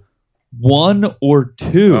Gigolo 1 or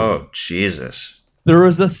 2. Oh, Jesus. There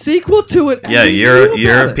was a sequel to it. Yeah,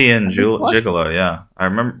 European Gigolo. Yeah, I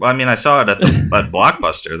remember. I mean, I saw it at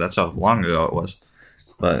Blockbuster. That's how long ago it was.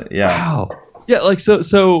 But yeah, wow. Yeah, like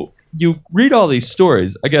so you read all these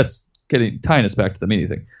stories. I guess tying us back to the media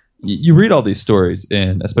thing. You read all these stories,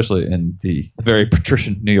 especially in the very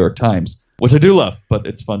patrician New York Times, which I do love, but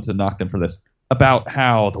it's fun to knock them for this, about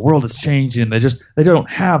how the world is changing. They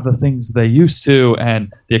don't have the things they used to,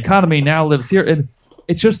 and the economy now lives here. And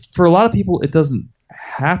it's just, for a lot of people, it doesn't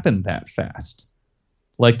happen that fast.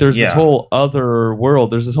 Like there's this whole other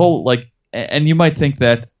world. There's this whole and you might think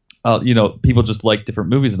that people just like different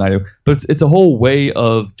movies than I do, but it's a whole way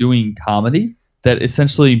of doing comedy that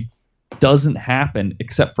essentially doesn't happen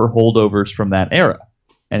except for holdovers from that era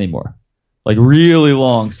anymore. Like really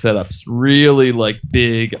long setups, really like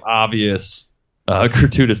big, obvious,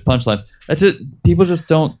 gratuitous punchlines. That's it. People just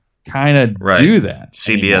don't kind of do that.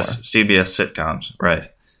 CBS sitcoms,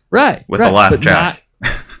 right? With a laugh track.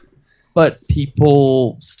 But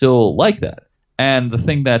people still like that. And the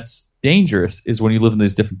thing that's dangerous is when you live in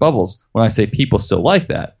these different bubbles. When I say people still like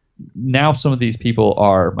that, now some of these people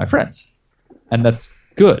are my friends. And that's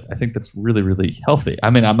good. I think that's really, really healthy. I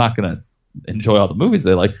mean, I'm not going to enjoy all the movies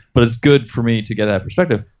they like, but it's good for me to get that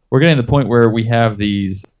perspective. We're getting to the point where we have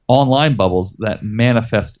these online bubbles that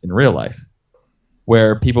manifest in real life,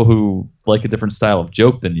 where people who like a different style of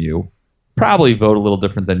joke than you probably vote a little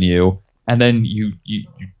different than you, and then you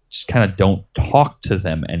just kind of don't talk to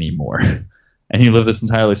them anymore, and you live this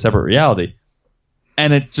entirely separate reality.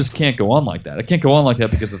 And it just can't go on like that. It can't go on like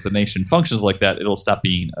that because if the nation functions like that, it'll stop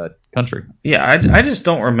being a country. Yeah, I just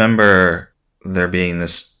don't remember there being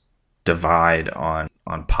this divide on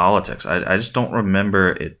politics. I just don't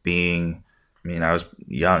remember it being. I mean, I was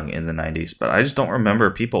young in the 90s, but I just don't remember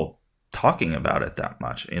people talking about it that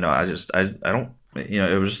much. I don't.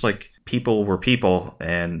 It was just like people were people,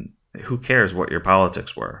 and who cares what your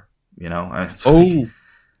politics were?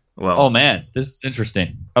 Oh man, this is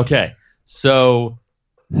interesting. Okay, so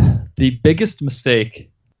the biggest mistake.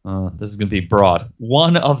 This is going to be broad.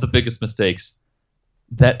 One of the biggest mistakes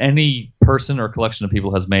that any person or collection of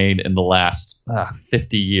people has made in the last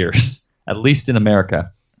 50 years, at least in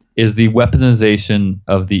America, is the weaponization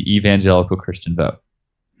of the evangelical Christian vote.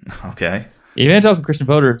 Okay. Evangelical Christian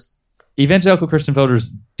voters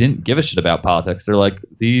didn't give a shit about politics. They're like,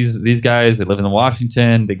 these guys, they live in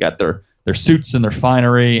Washington, they got their suits and their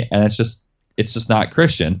finery, and it's just not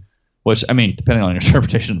Christian, which, I mean, depending on your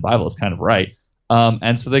interpretation of the Bible, is kind of right.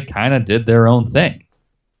 And so they kind of did their own thing.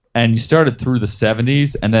 And you started through the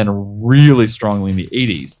 70s, and then really strongly in the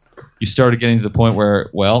 80s, you started getting to the point where,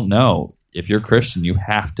 well, no, if you're Christian, you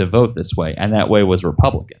have to vote this way. And that way was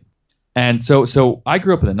Republican. And so I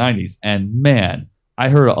grew up in the 90s, and man, I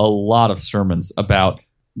heard a lot of sermons about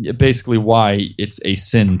basically why it's a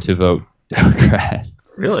sin to vote Democrat.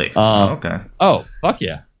 Really? Okay. Oh, fuck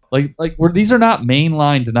yeah. Like these are not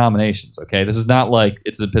mainline denominations, okay? This is not like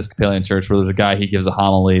it's an Episcopalian church where there's a guy, he gives a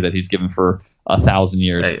homily that he's given for 1,000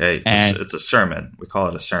 years. Hey, it's a sermon. We call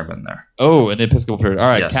it a sermon there. Oh, an Episcopal church. All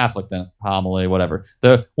right, yes. Catholic then, homily, whatever.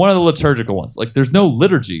 One of the liturgical ones. Like, there's no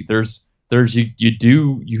liturgy. There's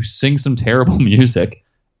you sing some terrible music,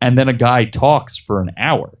 and then a guy talks for an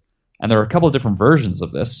hour. And there are a couple of different versions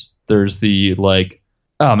of this. There's the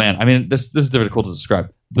oh man, I mean, this is difficult to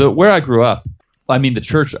describe. Where I grew up, I mean, the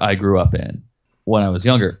church I grew up in when I was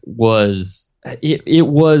younger was it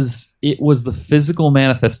was the physical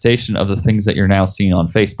manifestation of the things that you're now seeing on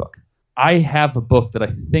Facebook. I have a book that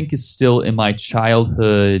I think is still in my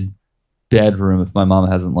childhood bedroom, if my mom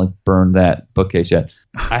hasn't burned that bookcase yet.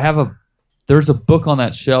 There's a book on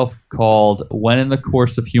that shelf called When in the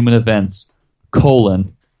Course of Human Events,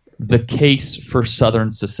 The Case for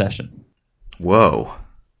Southern Secession. Whoa.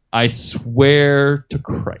 I swear to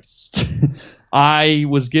Christ. I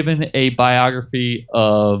was given a biography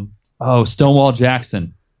of Stonewall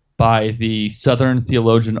Jackson by the Southern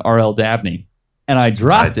theologian R.L. Dabney, and I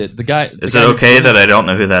dropped it. Is it okay that I don't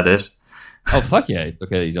know who that is? Oh fuck yeah, it's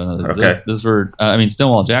okay that you don't know. Okay. Those were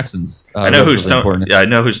Stonewall Jackson's. I know who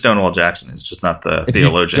Stonewall Jackson is, just not the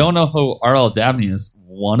theologian. If you don't know who R.L. Dabney is,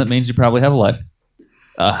 one, it means you probably have a life.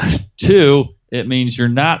 Two, it means you're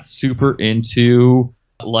not super into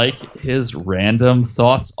Like his random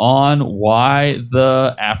thoughts on why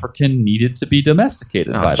the African needed to be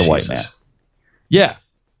domesticated by the white man. Yeah.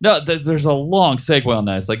 No, there's a long segue on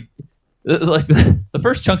that. It's like the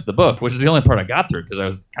first chunk of the book, which is the only part I got through because I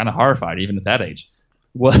was kind of horrified even at that age,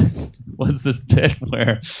 was this bit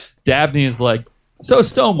where Dabney is like, so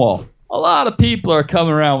Stonewall, a lot of people are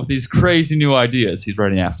coming around with these crazy new ideas. He's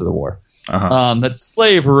writing after the war. That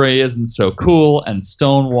slavery isn't so cool, and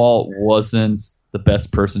Stonewall wasn't the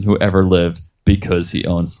best person who ever lived because he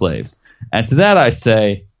owned slaves. And to that I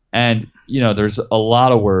say, and there's a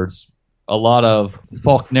lot of words, a lot of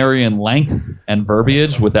Faulknerian length and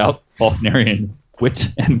verbiage without Faulknerian wit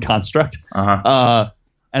and construct. And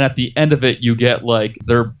at the end of it, you get like,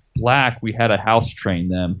 they're black, we had a house train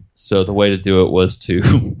them, so the way to do it was to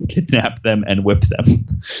kidnap them and whip them,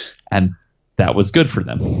 and that was good for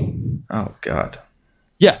them. Oh God.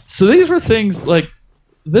 Yeah, so these were things like,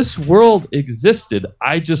 this world existed.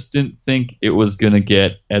 I just didn't think it was going to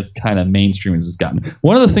get as kind of mainstream as it's gotten.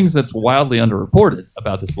 One of the things that's wildly underreported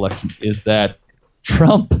about this election is that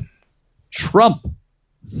Trump,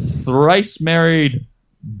 thrice married,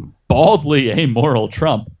 baldly amoral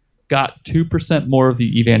Trump, got 2% more of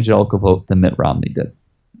the evangelical vote than Mitt Romney did.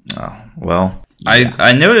 Oh, well, yeah.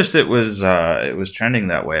 I noticed it was trending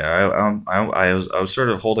that way. I was sort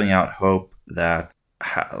of holding out hope that,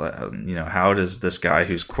 how does this guy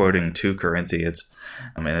who's quoting 2 Corinthians,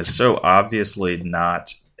 I mean, is so obviously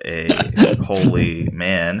not a holy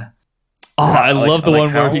man. Oh, I love the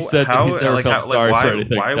one where he said that he's never felt sorry for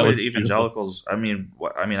anything. Why would evangelicals? I mean,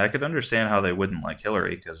 I could understand how they wouldn't like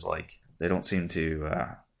Hillary because they don't seem to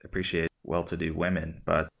appreciate well-to-do women,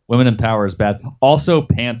 but women in power is bad. Also,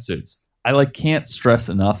 pantsuits. I can't stress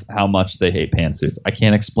enough how much they hate pantsuits. I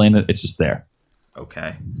can't explain it. It's just there.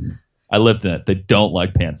 Okay. I lived in it. They don't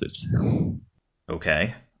like pantsuits.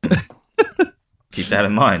 Okay. Keep that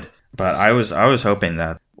in mind. But I was hoping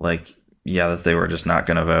that that they were just not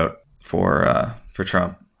going to vote for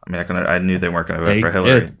Trump. I mean, I knew they weren't going to vote for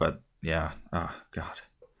Hillary, but yeah. Oh God.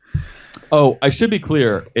 Oh, I should be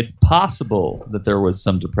clear. It's possible that there was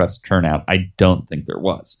some depressed turnout. I don't think there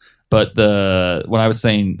was. But when I was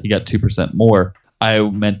saying he got 2% more, I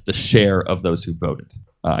meant the share of those who voted.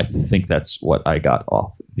 I think that's what I got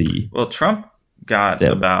off the. Well, Trump got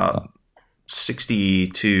about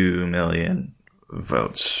 62 million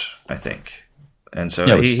votes, I think, and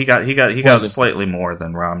so he got slightly more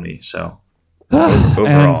than Romney. So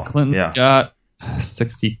overall, and Clinton got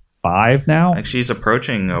 65 now. Like she's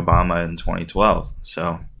approaching Obama in 2012.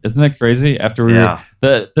 So isn't it crazy? After we were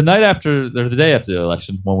the night after, or the day after the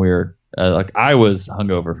election, when we were I was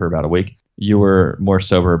hungover for about a week. You were more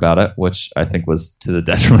sober about it, which I think was to the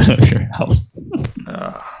detriment of your health.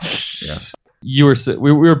 Yes.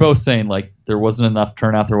 We were both saying there wasn't enough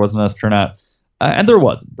turnout. And there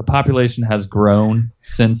wasn't. The population has grown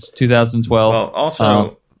since 2012. Well,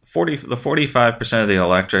 also, 45% of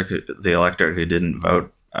the electorate who didn't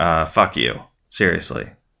vote, fuck you. Seriously.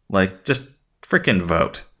 Just freaking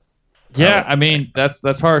vote. Yeah, I mean,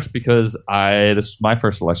 that's harsh because this was my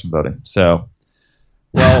first election voting. So,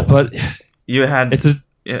 well, but you had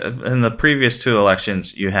in the previous 2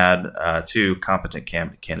 elections, you had 2 competent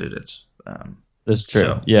candidates. That's true.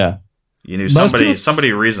 So yeah, you knew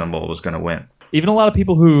somebody reasonable was going to win. Even a lot of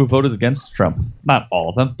people who voted against Trump, not all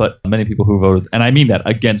of them, but many people who voted, and I mean that,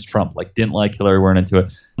 against Trump, didn't like Hillary, weren't into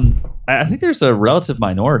it. I think there's a relative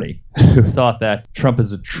minority who thought that Trump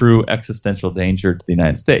is a true existential danger to the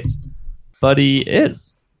United States. But he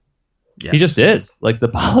is. Yes. He just is. The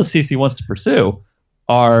policies he wants to pursue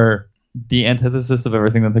are the antithesis of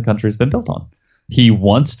everything that the country's been built on. He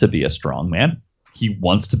wants to be a strong man. He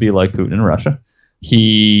wants to be like Putin in Russia.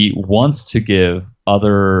 He wants to give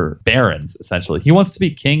other barons, essentially. He wants to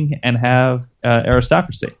be king and have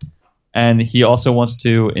aristocracy. And he also wants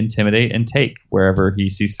to intimidate and take wherever he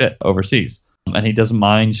sees fit overseas. And he doesn't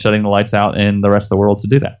mind shutting the lights out in the rest of the world to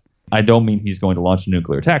do that. I don't mean he's going to launch a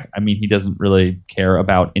nuclear attack. I mean he doesn't really care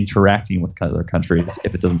about interacting with other countries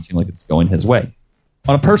if it doesn't seem like it's going his way.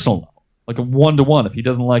 On a personal level, a one-to-one, if he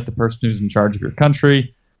doesn't like the person who's in charge of your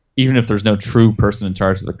country, even if there's no true person in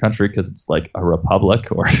charge of the country because it's a republic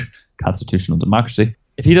or constitutional democracy,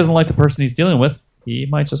 if he doesn't like the person he's dealing with, he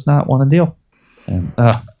might just not want to deal. And,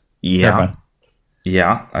 yeah,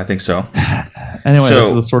 I think so. Anyway, this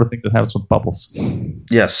is the sort of thing that happens with bubbles.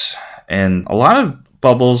 Yes, and a lot of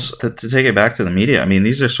bubbles, to take it back to the media, I mean,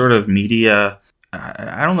 these are sort of media.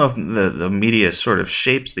 I don't know if the media sort of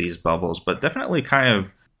shapes these bubbles, but definitely kind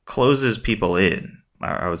of closes people in.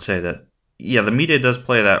 I would say that, the media does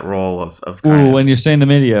play that role of when you're saying the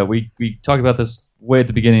media, we talk about this way at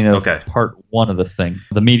the beginning of part one of this thing.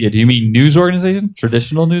 The media. Do you mean news organizations?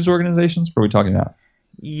 Traditional news organizations? What are we talking about?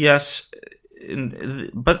 Yes,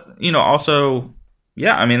 but also,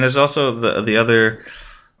 yeah. I mean, there's also the other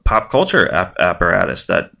pop culture apparatus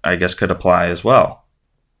that I guess could apply as well,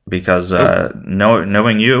 because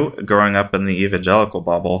knowing you growing up in the evangelical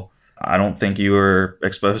bubble, I don't think you were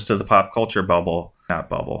exposed to the pop culture bubble, not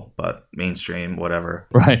bubble, but mainstream, whatever.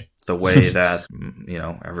 Right. The way that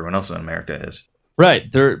everyone else in America is.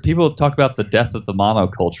 Right. People talk about the death of the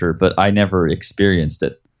monoculture, but I never experienced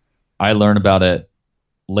it. I learned about it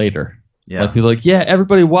later. Yeah. Like people are like, yeah,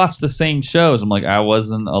 everybody watched the same shows. I'm like, I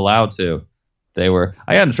wasn't allowed to. I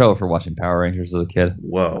got in trouble for watching Power Rangers as a kid.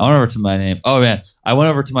 Whoa. I went over to I went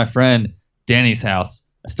over to my friend Danny's house.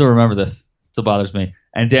 I still remember this. It still bothers me.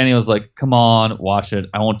 And Danny was like, come on, watch it.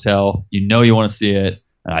 I won't tell. You want to see it.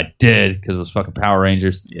 And I did, because it was fucking Power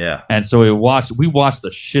Rangers. Yeah. And so we watched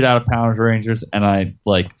the shit out of Power Rangers, and I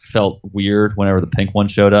felt weird whenever the pink one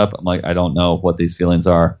showed up. I'm like, I don't know what these feelings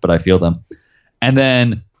are, but I feel them. And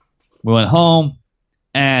then we went home,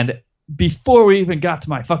 and before we even got to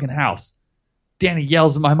my fucking house, Danny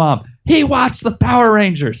yells at my mom, he watched the Power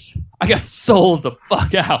Rangers. I got sold the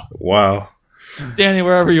fuck out. Wow. Danny,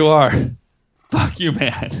 wherever you are, fuck you,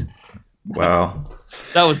 man. Wow.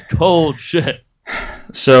 That was cold shit.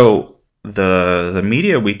 So the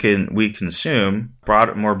media we consume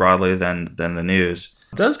more broadly than the news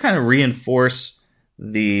does kind of reinforce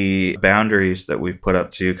the boundaries that we've put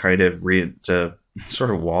up to kind of to sort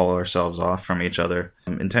of wall ourselves off from each other,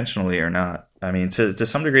 intentionally or not. I mean, to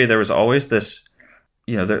some degree, there was always this,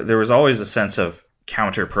 there was always a sense of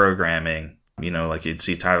counter programming. Like you'd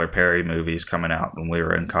see Tyler Perry movies coming out when we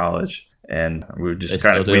were in college, and we would just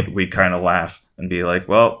we'd kind of laugh and be like,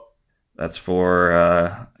 well, that's for,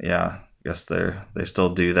 I guess they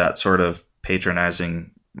still do that sort of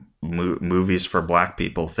patronizing movies for black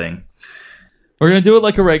people thing. We're going to do it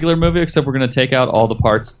like a regular movie, except we're going to take out all the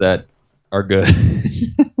parts that are good.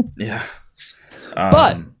 Yeah.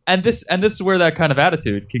 And this is where that kind of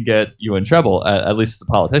attitude can get you in trouble, at least as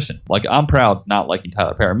a politician. Like, I'm proud not liking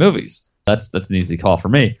Tyler Perry movies. That's an easy call for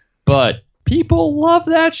me. But people love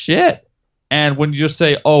that shit. And when you just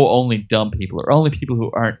say, oh, only dumb people or only people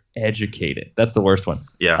who aren't educated, that's the worst one.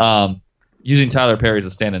 Yeah. Using Tyler Perry as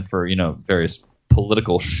a stand-in for, various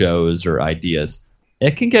political shows or ideas,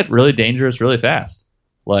 it can get really dangerous really fast.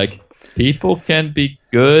 Like, people can be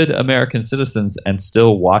good American citizens and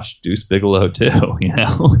still watch Deuce Bigalow too,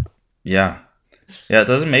 Yeah. Yeah, it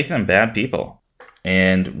doesn't make them bad people.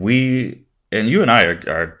 And you and I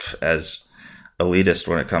are as elitist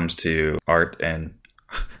when it comes to art and,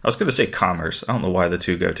 I was going to say commerce. I don't know why the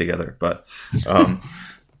two go together, but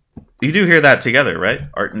you do hear that together, right?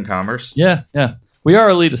 Art and commerce. Yeah. We are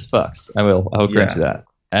elitist fucks. I will grant you that.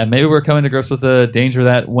 And maybe we're coming to grips with the danger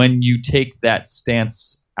that when you take that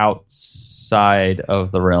stance outside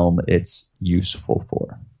of the realm it's useful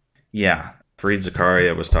for. Yeah. Fareed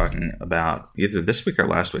Zakaria was talking about either this week or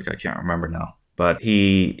last week, I can't remember now, but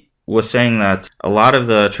he was saying that a lot of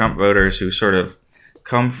the Trump voters who sort of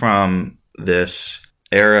come from this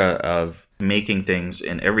era of making things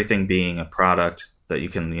and everything being a product that you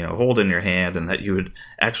can hold in your hand and that you would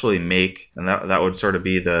actually make, and that would sort of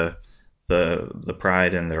be the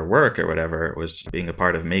pride in their work or whatever, it was being a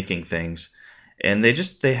part of making things. And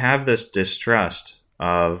they have this distrust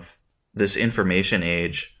of this information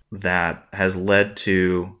age that has led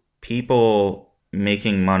to people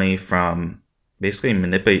making money from basically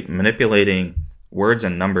manipulating words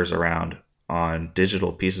and numbers around on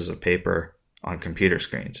digital pieces of paper on computer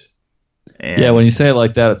screens. And, yeah, when you say it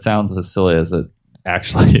like that, it sounds as silly as it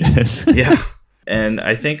actually is. Yeah. And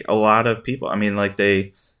I think a lot of people, I mean, like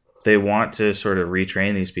they want to sort of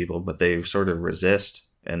retrain these people, but they sort of resist,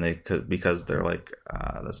 and because they're like,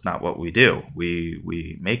 that's not what we do.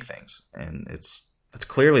 We make things. And it's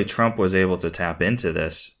clearly Trump was able to tap into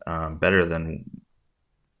this better than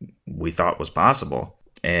we thought was possible.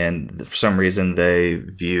 And for some reason they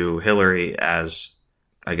view Hillary as,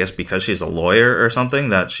 I guess because she's a lawyer or something,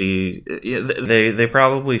 that they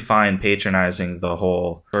probably find patronizing the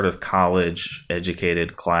whole sort of college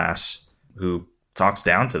educated class who talks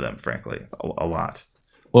down to them, frankly, a lot.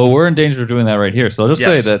 Well, we're in danger of doing that right here. So I'll just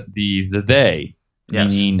say that the they,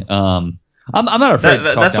 meaning, I'm not afraid to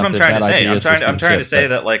talk that's down what I'm to trying to bad say. ideas I'm trying to say but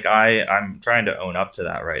that, like, I'm trying to own up to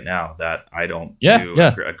that right now, that I don't do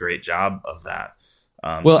a great job of that.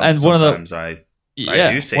 Sometimes I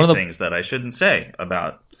do say things that I shouldn't say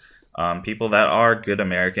about people that are good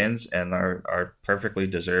Americans and are perfectly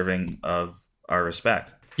deserving of our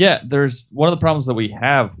respect. Yeah, there's one of the problems that we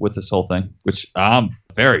have with this whole thing, which I'm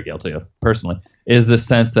very guilty of personally, is the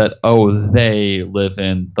sense that, oh, they live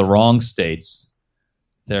in the wrong states.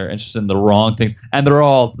 They're interested in the wrong things, and they're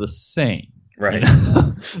all the same. Right.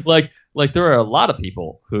 Like there are a lot of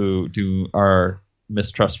people who are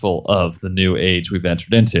mistrustful of the new age we've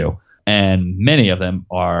entered into, and many of them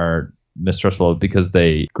are mistrustful because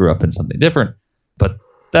they grew up in something different. But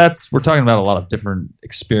we're talking about a lot of different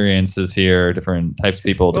experiences here, different types of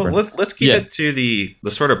people. Well, let's keep it to the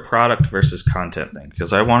sort of product versus content thing,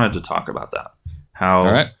 because I wanted to talk about that. How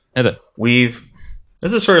all right, hit it.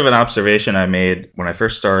 This is sort of an observation I made when I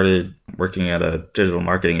first started working at a digital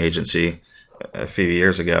marketing agency a few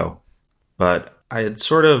years ago. But I had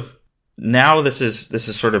sort of, now this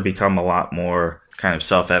is sort of become a lot more kind of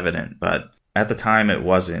self-evident, but at the time it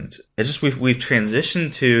wasn't. It's just we've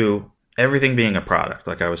transitioned to everything being a product,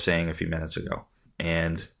 like I was saying a few minutes ago.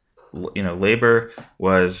 And labor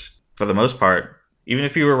was, for the most part, even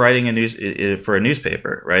if you were writing for a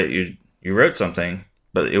newspaper, right? You wrote something,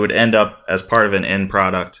 but it would end up as part of an end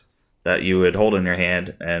product that you would hold in your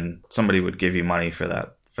hand, and somebody would give you money for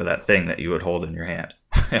that thing that you would hold in your hand.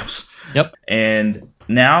 Yep. And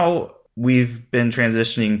now we've been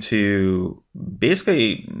transitioning to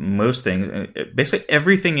basically most things, basically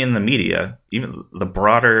everything in the media, even the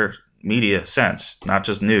broader media sense, not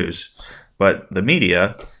just news, but the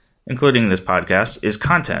media, including this podcast, is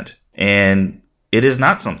content. And it is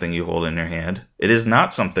not something you hold in your hand. It is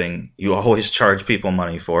not something you always charge people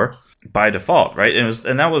money for by default, right? It was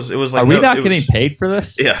like, are we not getting paid for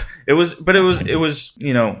this? Yeah, it was,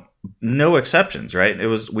 no exceptions, right?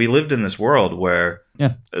 We lived in this world where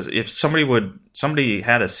if somebody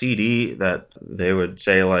had a CD that they would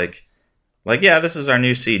say like, yeah, this is our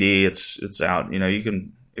new CD. It's out. You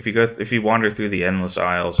can, if you wander through the endless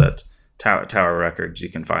aisles at Tower Records, you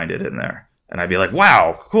can find it in there. And I'd be like,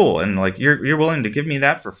 wow, cool. And like, you're willing to give me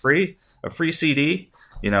that for free, a free CD,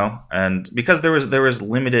 and because there was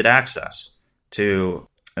limited access to,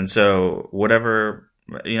 and so whatever,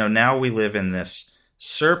 now we live in this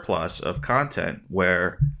surplus of content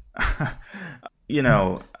where,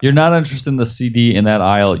 you're not interested in the CD in that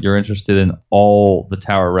aisle. You're interested in all the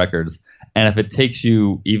Tower Records. And if it takes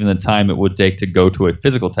you even the time it would take to go to a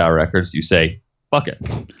physical Tower Records, you say, fuck it.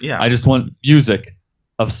 Yeah. I just want music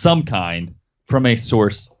of some kind from a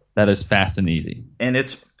source that is fast and easy. And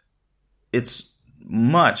it's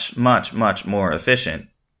much, much, much more efficient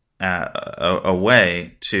a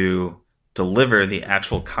way to deliver the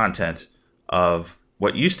actual content of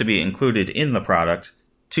what used to be included in the product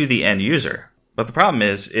to the end user. But the problem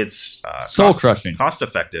is it's soul-crushing, cost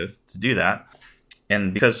effective to do that.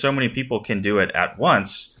 And because so many people can do it at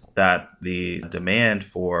once, that the demand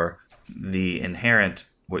for the inherent,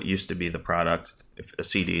 what used to be the product, if a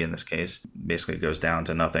CD in this case, basically goes down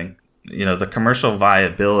to nothing. The commercial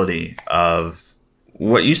viability of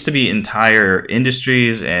what used to be entire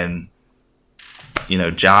industries and,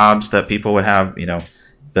 jobs that people would have,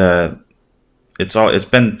 it's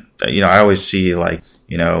been, I always see like,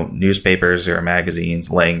 newspapers or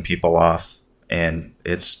magazines laying people off, and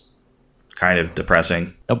it's kind of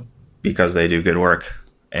depressing. Yep. Because they do good work.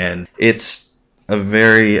 And it's a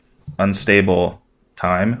very unstable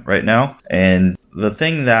time right now. And the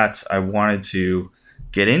thing that I wanted to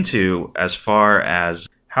get into as far as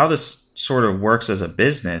how this sort of works as a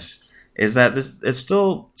business is that it's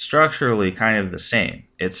still structurally kind of the same.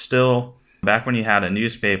 It's still, back when you had a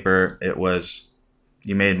newspaper, it was,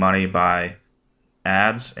 you made money by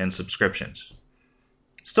ads and subscriptions.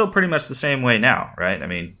 It's still pretty much the same way now, right? I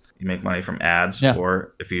mean, you make money from ads,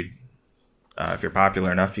 or if you're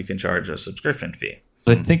popular enough, you can charge a subscription fee.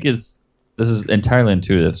 What I think this is entirely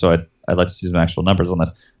intuitive, so I'd like to see some actual numbers on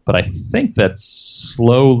this. But I think that's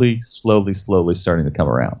slowly starting to come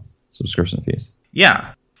around, subscription fees.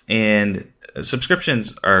 Yeah, and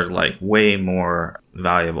subscriptions are like way more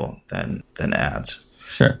valuable than ads.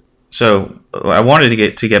 Sure. So I wanted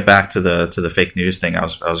to get back to the fake news thing I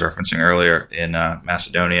was referencing earlier in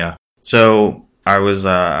Macedonia. So I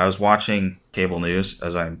was watching cable news,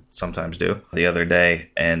 as I sometimes do, the other day,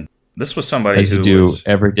 and this was somebody as you do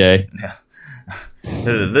every day. Yeah.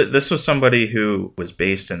 This was somebody who was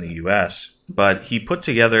based in the U.S., but he put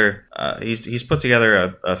together he's put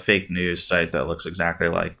together a fake news site that looks exactly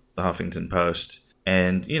like the Huffington Post,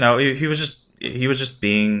 and he was just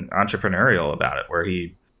being entrepreneurial about it, where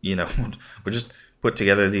he would just put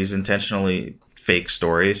together these intentionally fake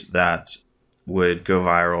stories that would go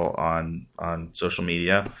viral on social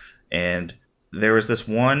media. And there was this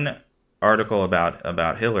one article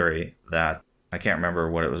about Hillary that I can't remember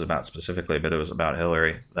what it was about specifically, but it was about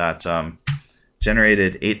Hillary that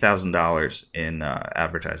generated $8,000 in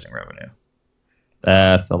advertising revenue.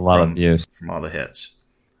 That's a lot of views from all the hits.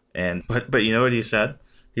 And but you know what he said?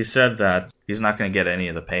 He said that he's not going to get any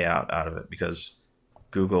of the payout out of it because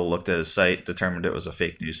Google looked at his site, determined it was a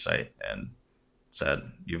fake news site, and said,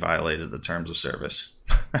 you violated the terms of service.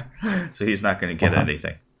 So he's not going to get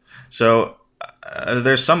anything. So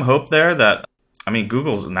there's some hope there that, I mean,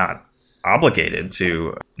 Google's not obligated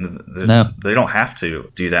to, they don't have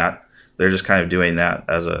to do that. They're just kind of doing that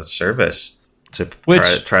as a service to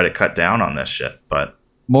try to cut down on this shit. But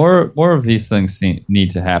more of these things need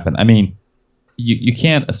to happen. I mean, you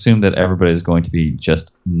can't assume that everybody is going to be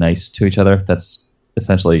just nice to each other. That's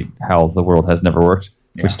essentially how the world has never worked.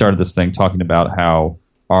 Yeah. We started this thing talking about how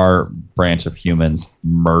our branch of humans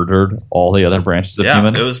murdered all the other branches of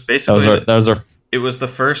humans. It was basically it was the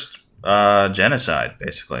first genocide,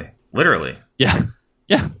 basically, literally. Yeah.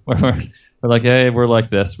 We're like, hey, we're like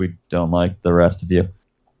this. We don't like the rest of you.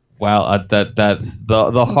 Wow,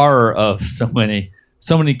 the horror of so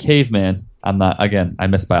many cavemen. I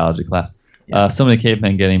missed biology class. So many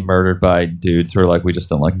cavemen getting murdered by dudes who are like, we just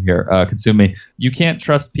don't like it here. Consume me. You can't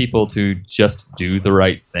trust people to just do the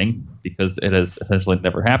right thing because it has essentially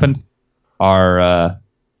never happened. Our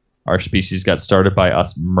species got started by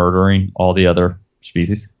us murdering all the other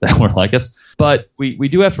species that were like us. But we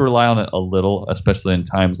do have to rely on it a little, especially in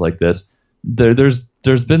times like this.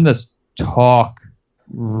 There's been this talk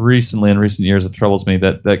recently in recent years that troubles me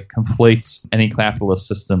that conflates any capitalist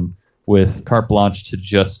system with carte blanche to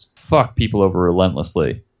just fuck people over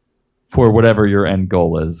relentlessly for whatever your end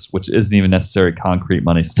goal is, which isn't even necessarily concrete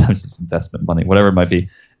money. Sometimes it's investment money, whatever it might be.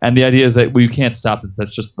 And the idea is that you can't stop it.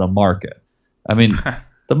 That's just the market. I mean,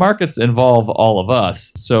 the markets involve all of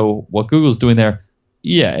us. So what Google's doing there,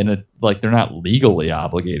 and they're not legally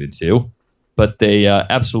obligated to, but they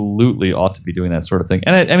absolutely ought to be doing that sort of thing.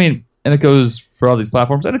 And it goes for all these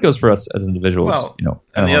platforms, and it goes for us as individuals. Well,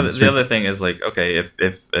 and the other thing is like, okay,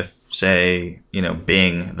 if say,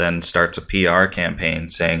 Bing then starts a PR campaign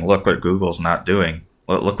saying, look what Google's not doing.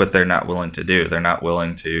 Look what they're not willing to do. They're not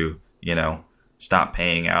willing to, stop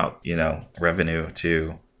paying out, revenue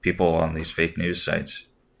to people on these fake news sites.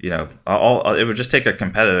 It would just take a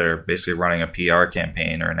competitor basically running a PR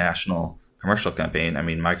campaign or a national commercial campaign. I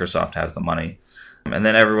mean, Microsoft has the money. And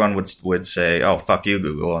then everyone would say, oh, fuck you,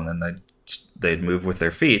 Google. And then they'd move with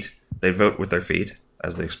their feet. They'd vote with their feet,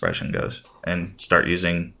 as the expression goes, and start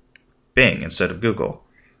using Bing instead of Google.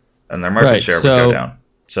 And their market share would go down.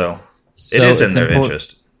 So it is in their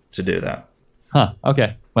interest to do that. Huh.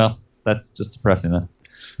 Okay. Well, that's just depressing then.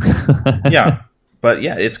 Yeah. But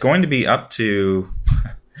yeah, it's going to be up to,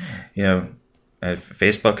 if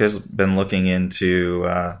Facebook has been looking into,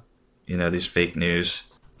 these fake news.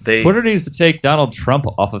 Twitter needs to take Donald Trump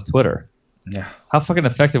off of Twitter. Yeah. How fucking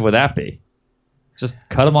effective would that be? Just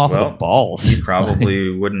cut him off of the balls. He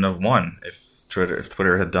probably wouldn't have won if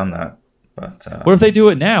Twitter had done that. But what if they do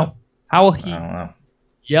it now? How will he I don't know.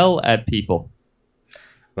 Yell at people?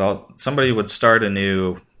 Well, somebody would start a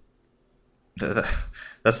new... That's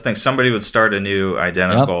the thing. Somebody would start a new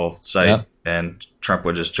identical site, and Trump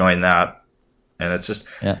would just join that. And it's just...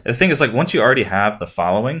 The thing is, like, once you already have the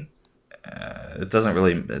following... it doesn't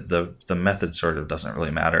really the method sort of doesn't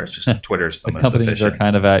really matter. It's just Twitter's the most efficient. Companies are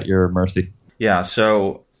kind of at your mercy. Yeah.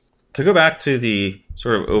 So to go back to the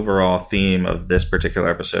sort of overall theme of this particular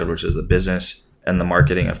episode, which is the business and the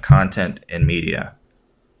marketing of content and media.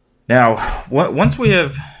 Now, once we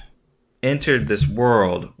have entered this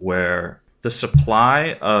world where the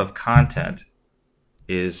supply of content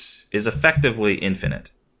is effectively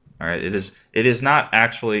infinite. All right. It is not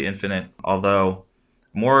actually infinite, although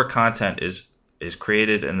more content is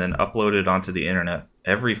created and then uploaded onto the internet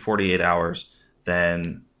every 48 hours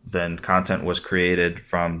than content was created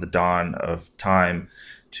from the dawn of time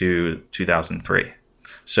to 2003.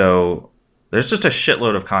 So there's just a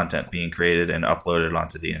shitload of content being created and uploaded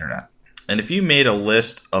onto the internet. And if you made a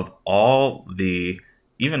list of all the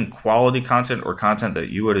even quality content or content that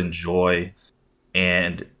you would enjoy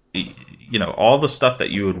and all the stuff that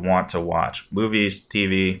you would want to watch, movies,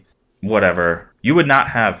 TV, whatever, you would not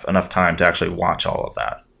have enough time to actually watch all of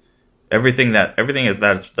that. Everything that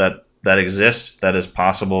exists that is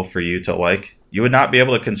possible for you to like, you would not be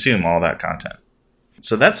able to consume all that content.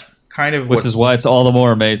 So that's kind of which is why it's all the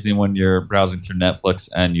more amazing when you're browsing through Netflix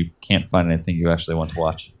and you can't find anything you actually want to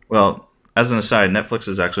watch. Well, as an aside, Netflix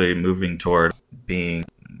is actually moving toward being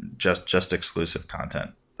just exclusive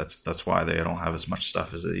content. That's why they don't have as much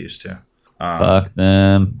stuff as they used to. Fuck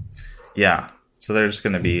them. Yeah. So they're just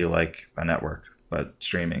going to be like a network, but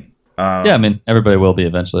streaming. I mean, everybody will be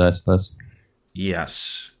eventually, I suppose.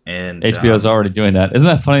 Yes. And HBO is already doing that. Isn't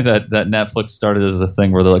that funny that Netflix started as a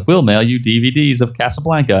thing where they're like, we'll mail you DVDs of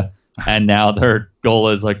Casablanca. And now their goal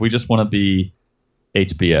is like, we just want to be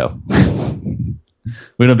HBO.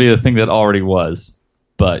 We don't be the thing that already was,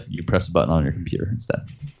 but you press a button on your computer instead.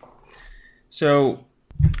 So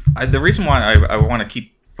the reason why I want to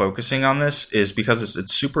keep focusing on this is because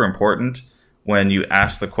it's super important when you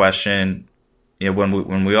ask the question,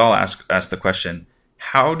 when we all ask the question,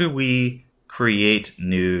 how do we create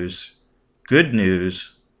news, good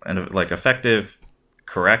news, and like effective,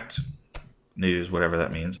 correct news, whatever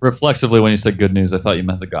that means. Reflexively, when you said good news, I thought you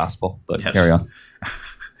meant the gospel, but Yes. carry on.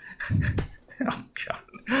 Oh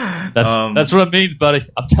God. That's what it means, buddy.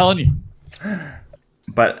 I'm telling you.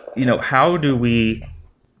 But, how do we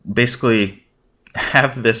basically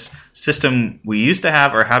have this system we used to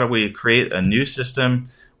have, or how do we create a new system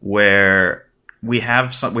where we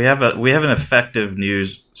have an effective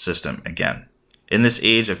news system again in this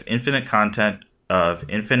age of infinite content, of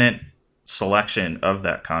infinite selection of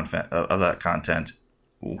that content,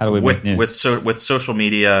 How do we make news? with social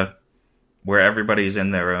media, where everybody's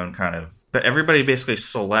in their own but everybody basically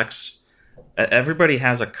selects. Everybody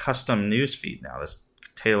has a custom news feed now that's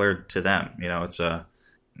tailored to them.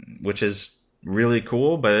 Which is really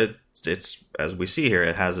cool, but it's as we see here,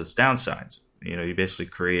 it has its downsides. You basically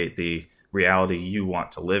create the reality you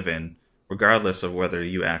want to live in, regardless of whether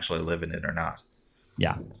you actually live in it or not.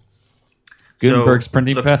 Yeah. Gutenberg's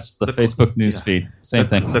printing press, the Facebook news yeah. feed, same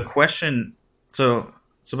thing. The question, but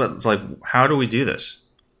it's like, how do we do this?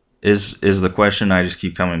 Is the question I just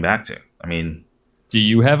keep coming back to. I mean, do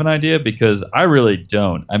you have an idea? Because I really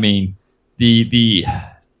don't. I mean, the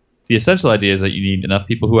essential idea is that you need enough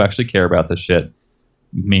people who actually care about this shit,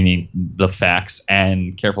 meaning the facts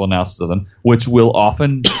and careful analysis of them, which will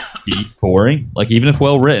often be boring. Like, even if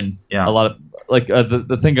well written, Yeah. a lot of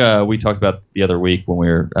the thing we talked about the other week when we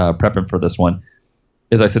were prepping for this one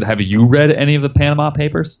is I said, have you read any of the Panama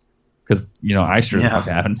Papers? Because I sure enough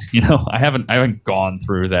haven't. I haven't gone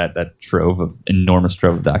through that enormous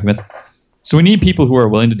trove of documents. So we need people who are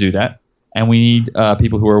willing to do that, and we need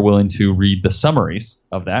people who are willing to read the summaries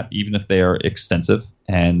of that, even if they are extensive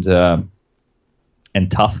and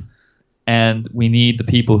tough. And we need the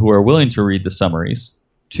people who are willing to read the summaries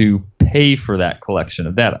to pay for that collection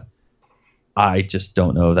of data. I just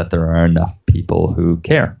don't know that there are enough people who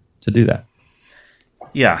care to do that.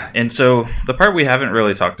 Yeah, and so the part we haven't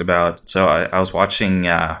really talked about. So I was watching.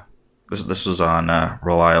 This was on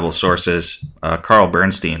reliable sources. Carl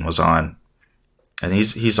Bernstein was on, and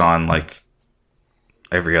he's on like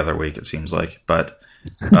every other week, it seems like. But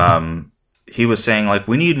he was saying, like,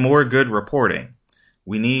 we need more good reporting.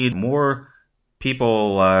 We need more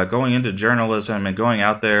people going into journalism and going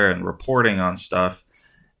out there and reporting on stuff.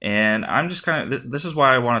 And I'm just this is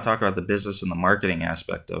why I want to talk about the business and the marketing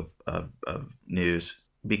aspect of news,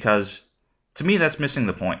 because to me that's missing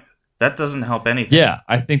the point. That doesn't help anything. Yeah,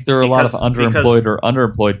 I think there are a lot of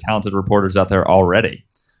underemployed talented reporters out there already.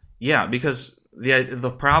 Yeah, because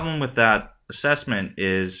the problem with that assessment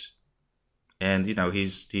is, and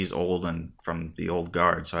he's old and from the old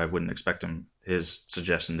guard, so I wouldn't expect his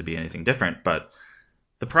suggestion to be anything different. But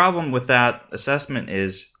the problem with that assessment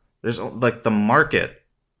is there's like the market,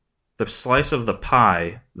 the slice of the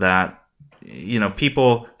pie that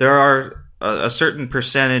people, there are a certain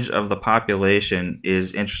percentage of the population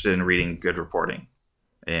is interested in reading good reporting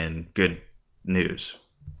and good news,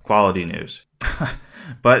 quality news.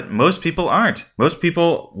 But most people aren't. Most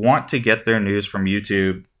people want to get their news from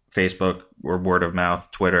YouTube, Facebook, or word of mouth,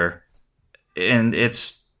 Twitter. And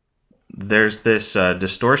there's this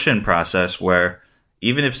distortion process where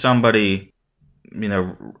even if somebody,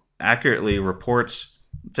 accurately reports,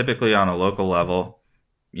 typically on a local level,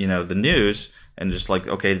 the news, and just like,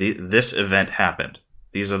 okay, this event happened.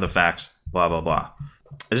 These are the facts, blah, blah, blah.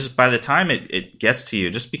 It's just by the time it gets to you,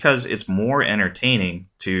 just because it's more entertaining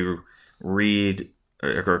to read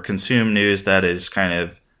or consume news that is kind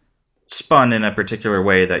of spun in a particular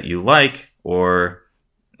way that you like, or,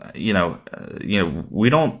 we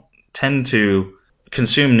don't tend to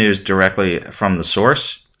consume news directly from the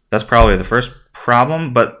source. That's probably the first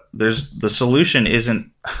problem, but the solution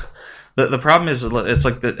isn't. The problem is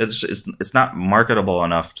it's not marketable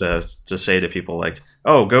enough to say to people like,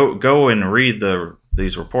 oh, go and read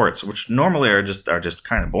these reports, which normally are just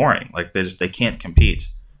kind of boring. Like they can't compete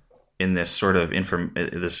in this sort of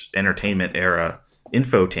this entertainment era,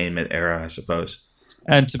 infotainment era, I suppose.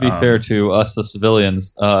 And to be fair to us, the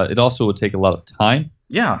civilians, it also would take a lot of time.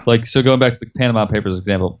 Yeah. Like, so going back to the Panama Papers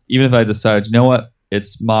example, even if I decided, you know what,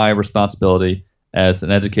 it's my responsibility as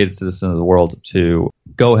an educated citizen of the world to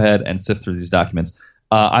go ahead and sift through these documents,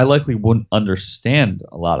 I likely wouldn't understand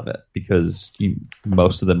a lot of it, because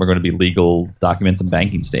most of them are going to be legal documents and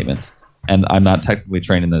banking statements, and I'm not technically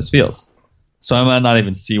trained in those fields. So I might not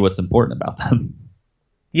even see what's important about them.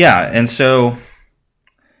 Yeah, and so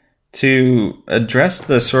to address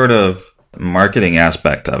the sort of marketing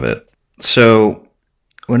aspect of it, so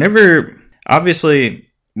obviously,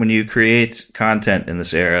 when you create content in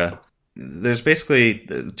this era, there's basically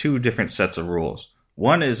two different sets of rules.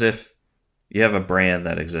 One is if you have a brand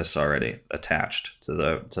that exists already attached to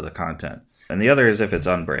the content, and the other is if it's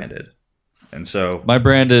unbranded. And so my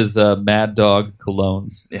brand is Mad Dog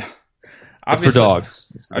Colognes. Yeah, it's for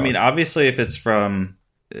dogs. Obviously, if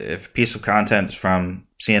a piece of content is from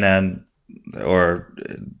CNN or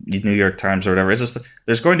New York Times or whatever, it's just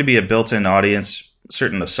there's going to be a built-in audience,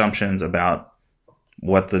 certain assumptions about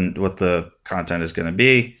what the content is going to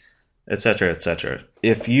be, etc., etc.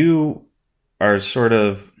 If you are sort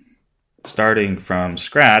of starting from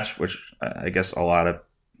scratch, which I guess a lot of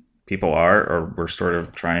people are, or we're sort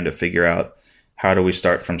of trying to figure out how do we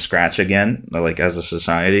start from scratch again, like as a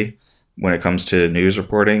society, when it comes to news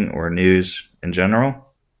reporting or news in general.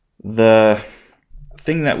 The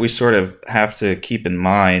thing that we sort of have to keep in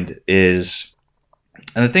mind is,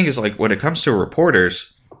 and the thing is, like, when it comes to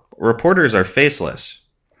reporters are faceless.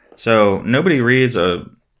 So nobody reads a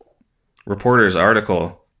reporter's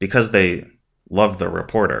article because they love the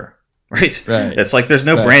reporter, right? It's like there's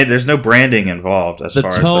no branding involved as far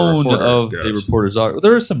as the tone reporter of goes. the reporter's article.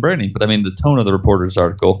 There is some branding, but I mean the tone of the reporter's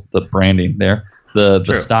article, the branding there, the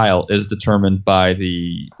style is determined by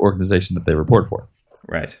the organization that they report for.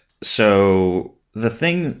 Right. So the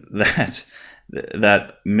thing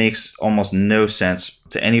that makes almost no sense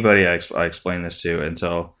to anybody I explain this to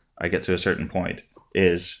until I get to a certain point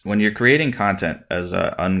is when you're creating content as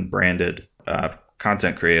an unbranded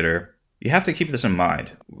content creator, you have to keep this in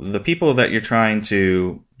mind. The people that you're trying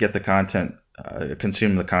to get the content,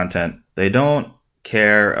 consume the content, they don't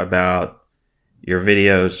care about your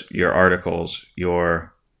videos, your articles,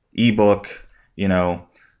 your ebook,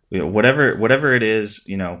 whatever it is,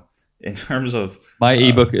 in terms of my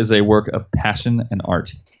ebook is a work of passion and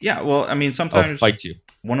art. Yeah, well, I mean, sometimes I'll fight you.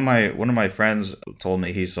 One of my friends told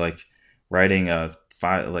me he's like writing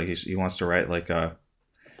he wants to write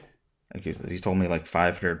he told me like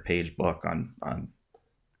 500-page book on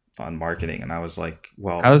marketing, and I was like,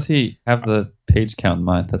 well, how does he have the page count in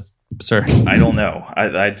mind? That's absurd. I don't know.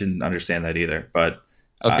 I didn't understand that either, but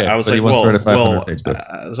okay, I was but like, he wants to write a 500-page book.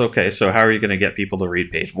 It's okay. So how are you going to get people to read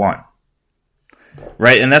page 1?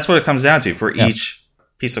 Right, and that's what it comes down to for each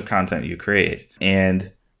piece of content you create.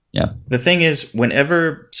 And the thing is,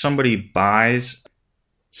 whenever somebody buys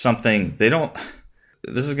something, they don't.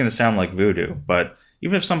 This is going to sound like voodoo, but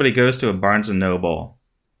even if somebody goes to a Barnes and Noble,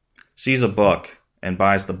 sees a book, and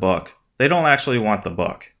buys the book, they don't actually want the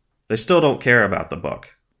book. They still don't care about the book.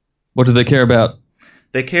 What do they care about?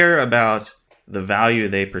 They care about the value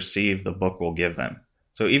they perceive the book will give them.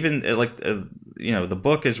 So even the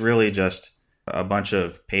book is really just a bunch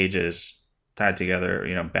of pages tied together,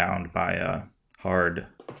 bound by a hard.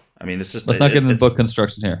 I mean, it's just. Let's not get into book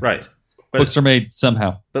construction here. Right. But, books are made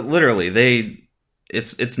somehow. But literally,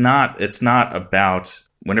 it's not about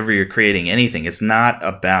whenever you're creating anything. It's not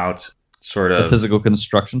about sort of the physical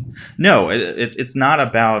construction. No, it's not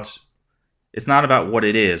about. It's not about what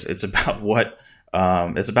it is. It's about what.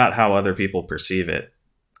 It's about how other people perceive it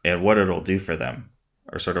and what it'll do for them,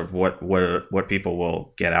 or sort of what people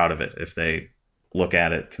will get out of it if they look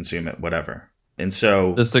at it, consume it, whatever. And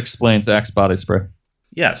so this explains Axe body spray.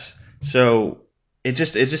 Yes. So it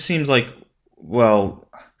just seems like, well,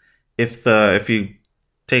 if you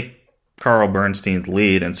take Carl Bernstein's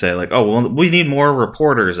lead and say like, oh, well, we need more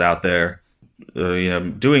reporters out there,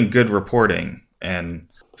 doing good reporting and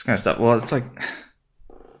this kind of stuff. Well, it's like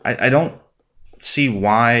I don't see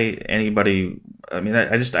why anybody. I mean,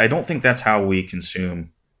 I don't think that's how we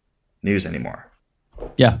consume news anymore.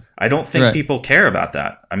 Yeah, I don't think people care about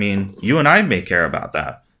that. I mean, you and I may care about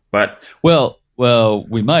that, but well,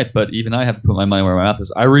 we might. But even I have to put my money where my mouth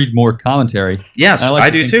is. I read more commentary. Yes, I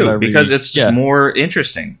do too, because it's just more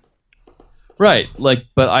interesting. Right,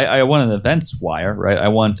 but I want an events wire. Right, I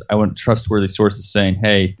want trustworthy sources saying,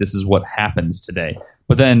 "Hey, this is what happened today."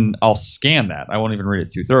 But then I'll scan that. I won't even read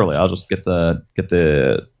it too thoroughly. I'll just get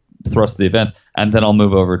the thrust of the events, and then I'll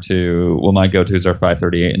move over to my go-tos are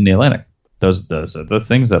 538 and the Atlantic. Those are the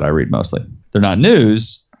things that I read mostly. They're not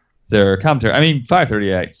news; they're commentary. I mean,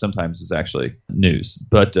 538 sometimes is actually news,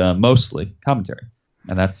 but mostly commentary,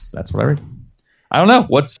 and that's what I read. I don't know.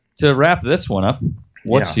 What's to wrap this one up?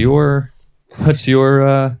 What's your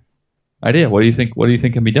idea? What do you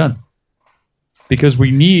think can be done? Because we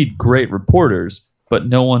need great reporters, but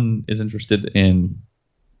no one is interested in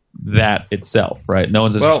that itself, right? No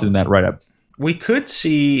one's interested in that write-up. We could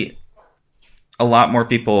see a lot more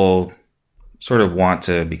people sort of want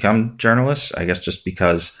to become journalists, I guess, just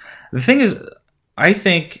because the thing is, I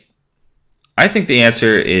think the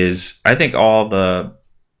answer is, I think all the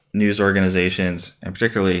news organizations, and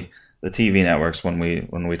particularly the TV networks, when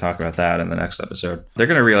we talk about that in the next episode, they're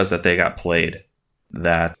going to realize that they got played,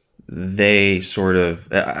 that they sort of,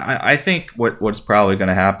 I think what's probably going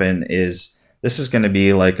to happen is this is going to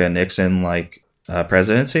be like a Nixon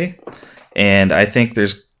presidency, and I think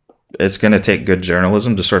it's going to take good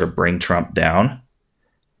journalism to sort of bring Trump down,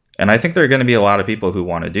 and I think there are going to be a lot of people who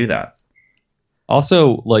want to do that.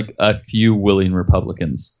 Also, like a few willing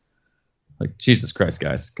Republicans. Like, Jesus Christ,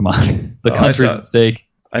 guys, come on. The country's at stake.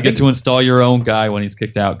 You get to install your own guy when he's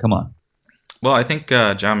kicked out. Come on. Well, I think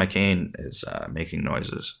John McCain is making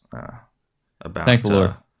noises about Thank the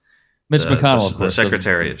Lord. Mitch McConnell, the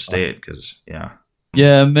Secretary of State, because, yeah.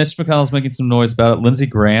 Yeah, Mitch McConnell's making some noise about it. Lindsey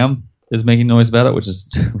Graham is making noise about it, which is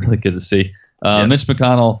really good to see. Yes. Mitch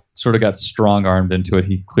McConnell sort of got strong-armed into it.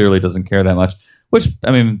 He clearly doesn't care that much, which,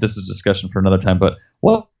 I mean, this is a discussion for another time, but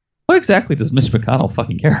what exactly does Mitch McConnell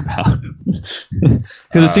fucking care about?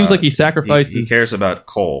 Because it seems like he sacrifices... He cares about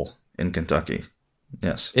coal in Kentucky.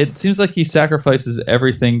 Yes. It seems like he sacrifices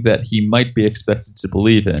everything that he might be expected to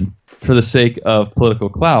believe in for the sake of political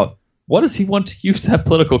clout. What does he want to use that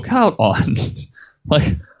political clout on?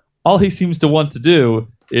 Like, all he seems to want to do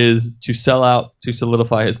is to sell out to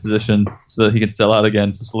solidify his position so that he can sell out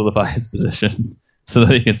again to solidify his position so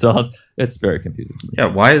that he can sell out. It's very confusing to me. Yeah,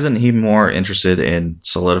 why isn't he more interested in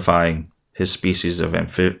solidifying his species of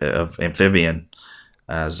amphibian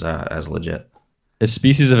as legit? His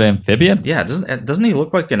species of amphibian? Yeah, doesn't he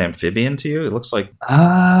look like an amphibian to you? It looks like...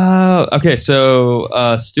 okay,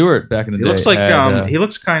 so Stewart back in the day... Looks like he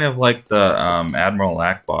looks kind of like the Admiral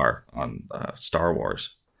Akbar on Star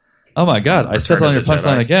Wars. Oh my God, I stepped on your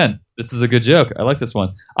punchline again. This is a good joke. I like this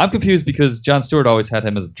one. I'm confused because Jon Stewart always had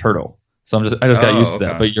him as a turtle. So I just got used to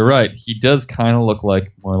that. But you're right. He does kind of look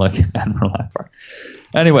more like Admiral Akbar.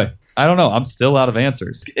 Anyway, I don't know. I'm still out of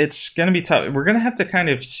answers. It's going to be tough. We're going to have to kind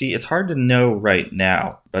of see. It's hard to know right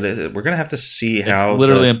now, but we're going to have to see how... It's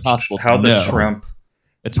literally impossible to know. Trump...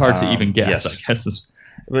 It's hard to even guess, yes. I guess.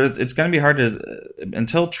 But it's going to be hard to...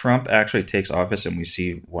 Until Trump actually takes office and we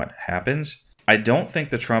see what happens, I don't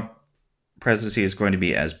think the Trump presidency is going to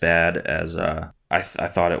be as bad as I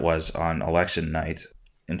thought it was on election night.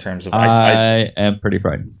 In terms of, I am pretty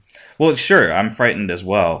frightened. Well, sure, I'm frightened as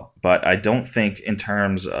well, but I don't think in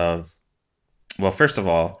terms of, well, first of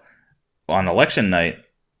all, on election night,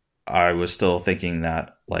 I was still thinking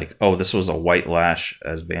that, like, oh, this was a white lash,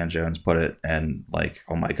 as Van Jones put it, and like,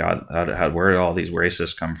 oh my God, where did all these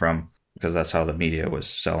racists come from? Because that's how the media was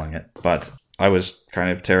selling it. But I was kind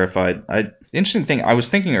of terrified. Interesting thing, I was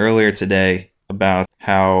thinking earlier today about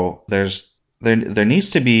how there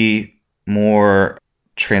needs to be more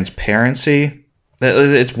transparency.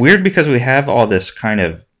 It's weird because we have all this kind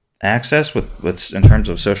of access with in terms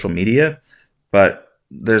of social media, but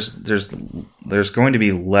there's going to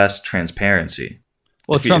be less transparency.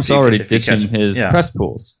 Well, Trump's already ditching his press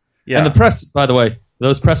pools. Yeah. And the press, by the way,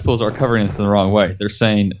 those press pools are covering us in the wrong way. They're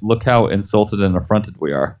saying, look how insulted and affronted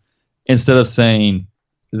we are, instead of saying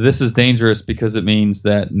this is dangerous because it means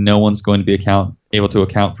that no one's going to be able to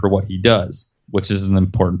account for what he does, which is an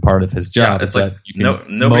important part of his job. Yeah, it's like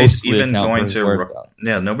nobody's even going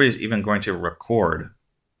to record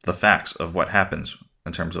the facts of what happens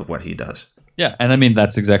in terms of what he does. Yeah, and I mean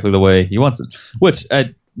that's exactly the way he wants it. Which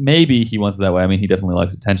maybe he wants it that way. I mean, he definitely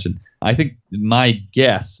likes attention. I think my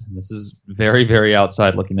guess, and this is very, very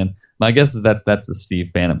outside looking in, my guess is that that's the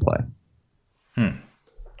Steve Bannon play.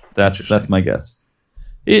 That's my guess.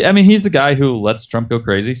 I mean, he's the guy who lets Trump go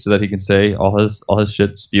crazy so that he can say all his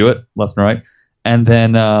shit, spew it left and right. And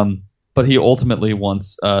then, but he ultimately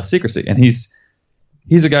wants secrecy, and he's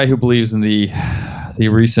a guy who believes in the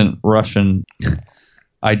recent Russian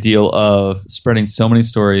ideal of spreading so many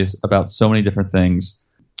stories about so many different things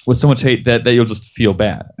with so much hate that you'll just feel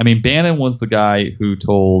bad. I mean, Bannon was the guy who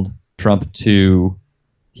told Trump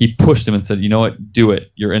he pushed him and said, you know what, do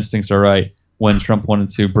it. Your instincts are right. When Trump wanted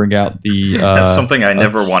to bring out the... That's something I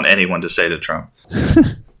never want anyone to say to Trump.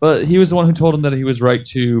 But he was the one who told him that he was right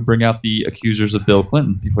to bring out the accusers of Bill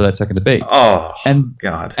Clinton before that second debate. Oh,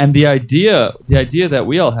 God. And the idea that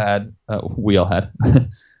we all had, we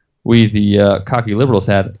the cocky liberals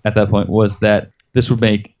had at that point, was that this would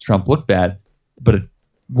make Trump look bad. But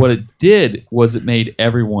what it did was it made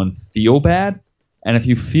everyone feel bad. And if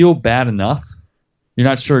you feel bad enough, you're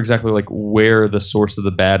not sure exactly like where the source of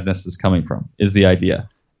the badness is coming from, is the idea.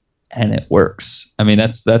 And it works. I mean,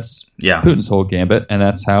 that's Putin's whole gambit, and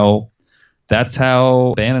that's how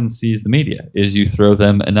Bannon sees the media, is you throw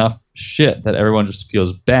them enough shit that everyone just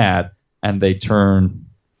feels bad, and they turn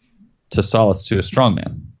to solace to a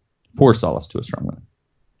strongman, for solace to a strongman.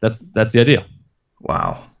 That's the idea.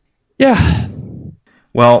 Wow. Yeah.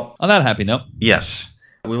 Well, on that happy note, yes,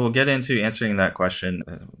 we will get into answering that question.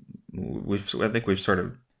 I think we've sort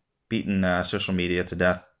of beaten social media to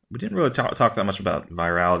death. We didn't really talk that much about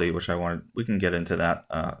virality, which we can get into that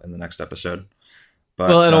in the next episode. But,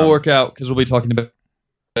 well, it'll work out because we'll be talking about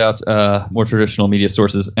more traditional media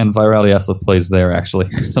sources, and virality also plays there.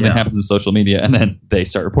 Actually, something happens in social media, and then they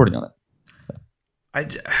start reporting on it. So.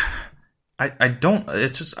 I don't.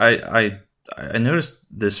 It's just I noticed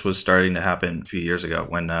this was starting to happen a few years ago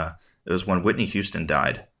when it was when Whitney Houston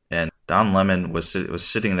died, and Don Lemon was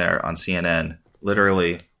sitting there on CNN,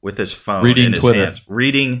 literally with his phone in his hands,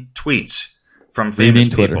 reading tweets from famous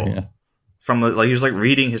people. Yeah. From he was like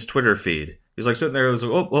reading his Twitter feed. He's like sitting there, like,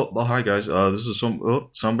 oh, hi guys, this is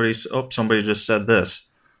somebody just said this.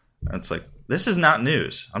 And it's like, this is not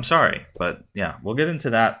news. I'm sorry, but yeah, we'll get into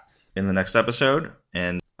that in the next episode.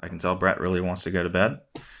 And I can tell Brett really wants to go to bed.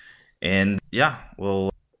 And yeah,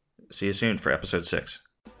 we'll see you soon for episode 6.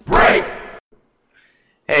 Break!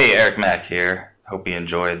 Hey, Eric Mack here. Hope you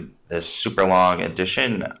enjoyed this super long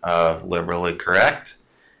edition of Liberally Correct.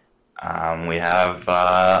 We have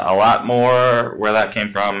a lot more where that came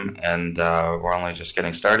from, and we're only just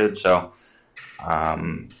getting started. So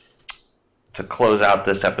to close out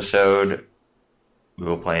this episode, we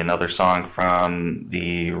will play another song from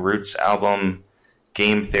the Roots album,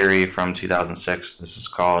 Game Theory, from 2006. This is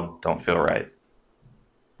called Don't Feel Right.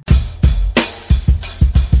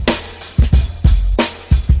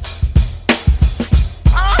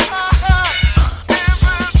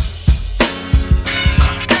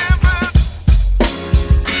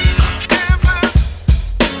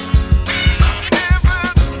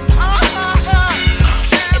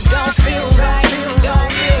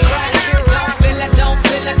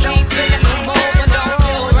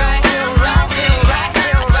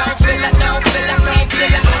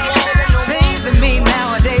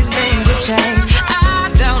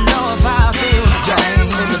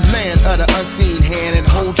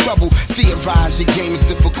 Your game is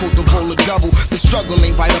difficult to roll a double. The struggle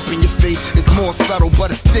ain't right up in your face. It's more subtle, but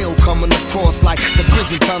it's still coming across like the bridge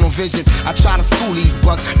in tunnel vision. I try to school these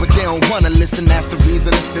bucks, but they don't wanna listen. That's the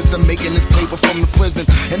reason the system making this paper from the prison.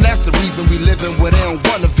 And that's the reason we living where they don't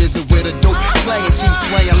wanna visit. Where the dope playing keeps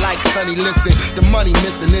playing like Sonny Liston. The money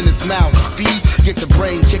missing in his mouth to feed. Get the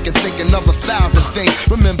brain kicking, thinking of 1,000 things.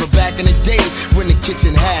 Remember back in the days when the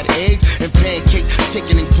kitchen had eggs and pancakes,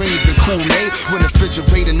 chicken and greens and Kool-Aid. When the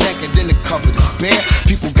refrigerator naked, then the cupboard is bare.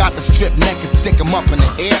 People got the strip neck and stick them up in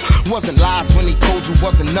the air. Wasn't lies when he told you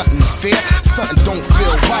wasn't nothing to fear. Something don't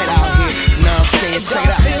feel right out here. Now I'm saying straight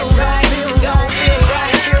out. It don't feel right. It don't feel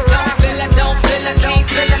right. It don't feel like, don't feel like, can't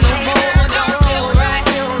feel it no more. It don't feel right.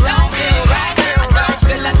 Don't feel right. I don't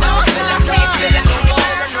feel like, don't feel like, can't feel it no more.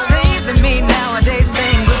 Seems to me nowadays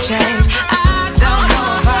things will change. I don't know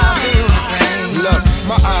if I'll feel the same. Look,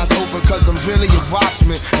 my eyes open cause I'm really a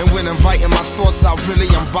watchman. And when I'm writing my thoughts out, really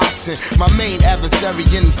unboxing my main adversary,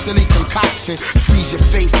 any silly concoction. Freeze your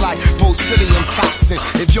face like botulinum toxin.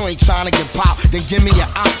 If you ain't trying to get popped, then give me an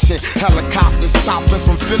option. Helicopters chopping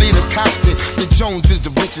from Philly to Compton. The Jones is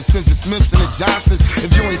the richest since the Smiths and the Johnsons.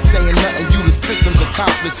 If you ain't saying nothing, you the system's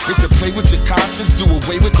accomplice. It should play with your conscience, do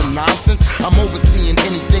away with the nonsense. I'm overseeing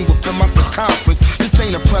anything within my circumference. This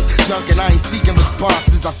ain't a press junk and I ain't seeking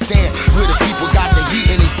responses. I stand where the people got the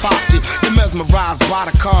heat and they popped it. You're mesmerized by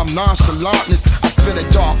the calm nonchalantness. I spin a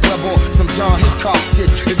dark web on some John Hitchcock shit.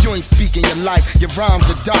 If you ain't speaking your life, your rhymes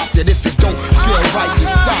adopted. If it don't feel right, then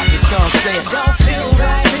stop it. You know what I'm saying? Don't feel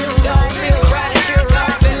right. Don't feel right.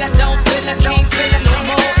 Don't feel like, don't feel like, can't feel it no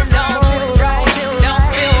more. It don't feel right. Don't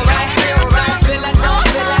feel right. Don't feel like, don't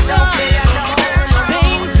feel like, don't feel it no more.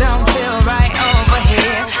 Things don't feel right over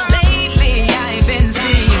here. Lately I ain't been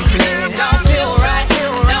seeing clear. Don't feel right.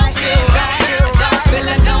 Don't feel right. Don't feel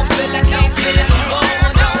like, don't feel like, can't feel it no more.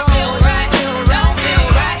 Don't feel right. Don't feel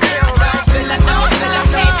right. Don't feel like, don't feel like,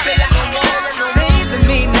 can't feel it no more. Seems to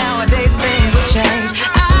me nowadays things will change.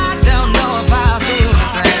 I don't know if I'll feel the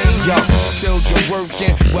same. Yo, children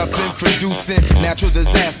working, weapon producing, natural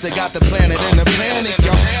disaster got the planet in a panic.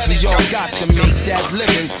 Yo, we all got to make that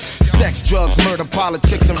living. Sex, drugs, murder,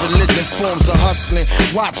 politics, and religion, forms of hustling.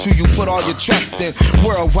 Watch who you put all your trust in.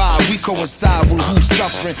 Worldwide, we coincide with who's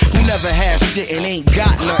suffering, who never had shit and ain't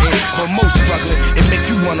got nothing. But most struggling, it make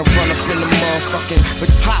you wanna run up in the motherfucking but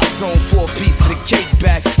hot zone for a piece of the cake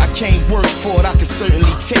back. I can't work for it, I can certainly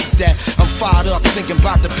take that. I'm fired up, thinking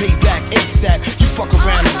about the payback ASAP. You fuck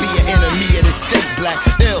around and be an enemy of the state black.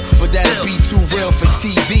 Ill, but that'd be too real for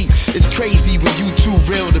TV. It's crazy when you too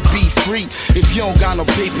real to be free. free. If you don't got no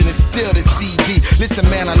paper, then still the CD. Listen,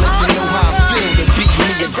 man, I let you know how I feel to beat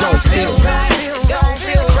me. It don't feel right. It don't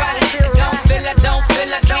feel right. It don't feel. I don't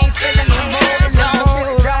feel. I can't feel it no more. It don't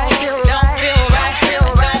feel right. It don't feel right. It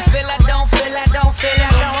don't feel. I don't feel. I don't feel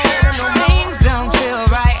it no more. Things don't feel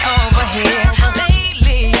right over here.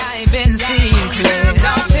 Lately, I ain't been seeing clear. It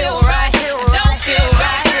don't feel right. It don't feel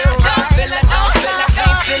right. It don't feel. I don't feel. I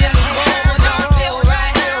can't feel it no more. It don't feel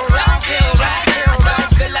right. It don't feel right. I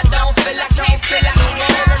don't feel. I don't feel. I can't feel it no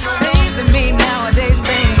more. Seems to me nowadays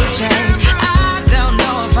things will change. I don't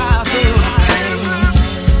know if I feel the same.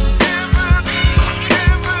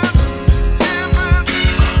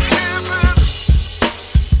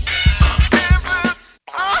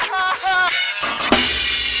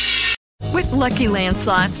 With Lucky Land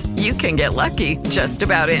Slots, you can get lucky just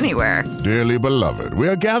about anywhere. Dearly beloved, we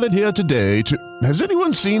are gathered here today to... Has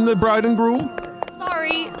anyone seen the bride and groom?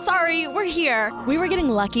 Sorry, we're here. We were getting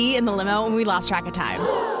lucky in the limo and we lost track of time.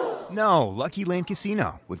 No, Lucky Land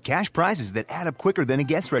Casino, with cash prizes that add up quicker than a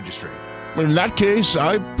guest registry. In that case,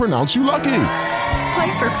 I pronounce you lucky.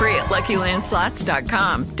 Play for free at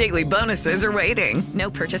LuckyLandSlots.com. Daily bonuses are waiting. No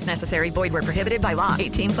purchase necessary. Void where prohibited by law.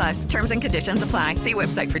 18+. Terms and conditions apply. See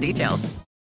website for details.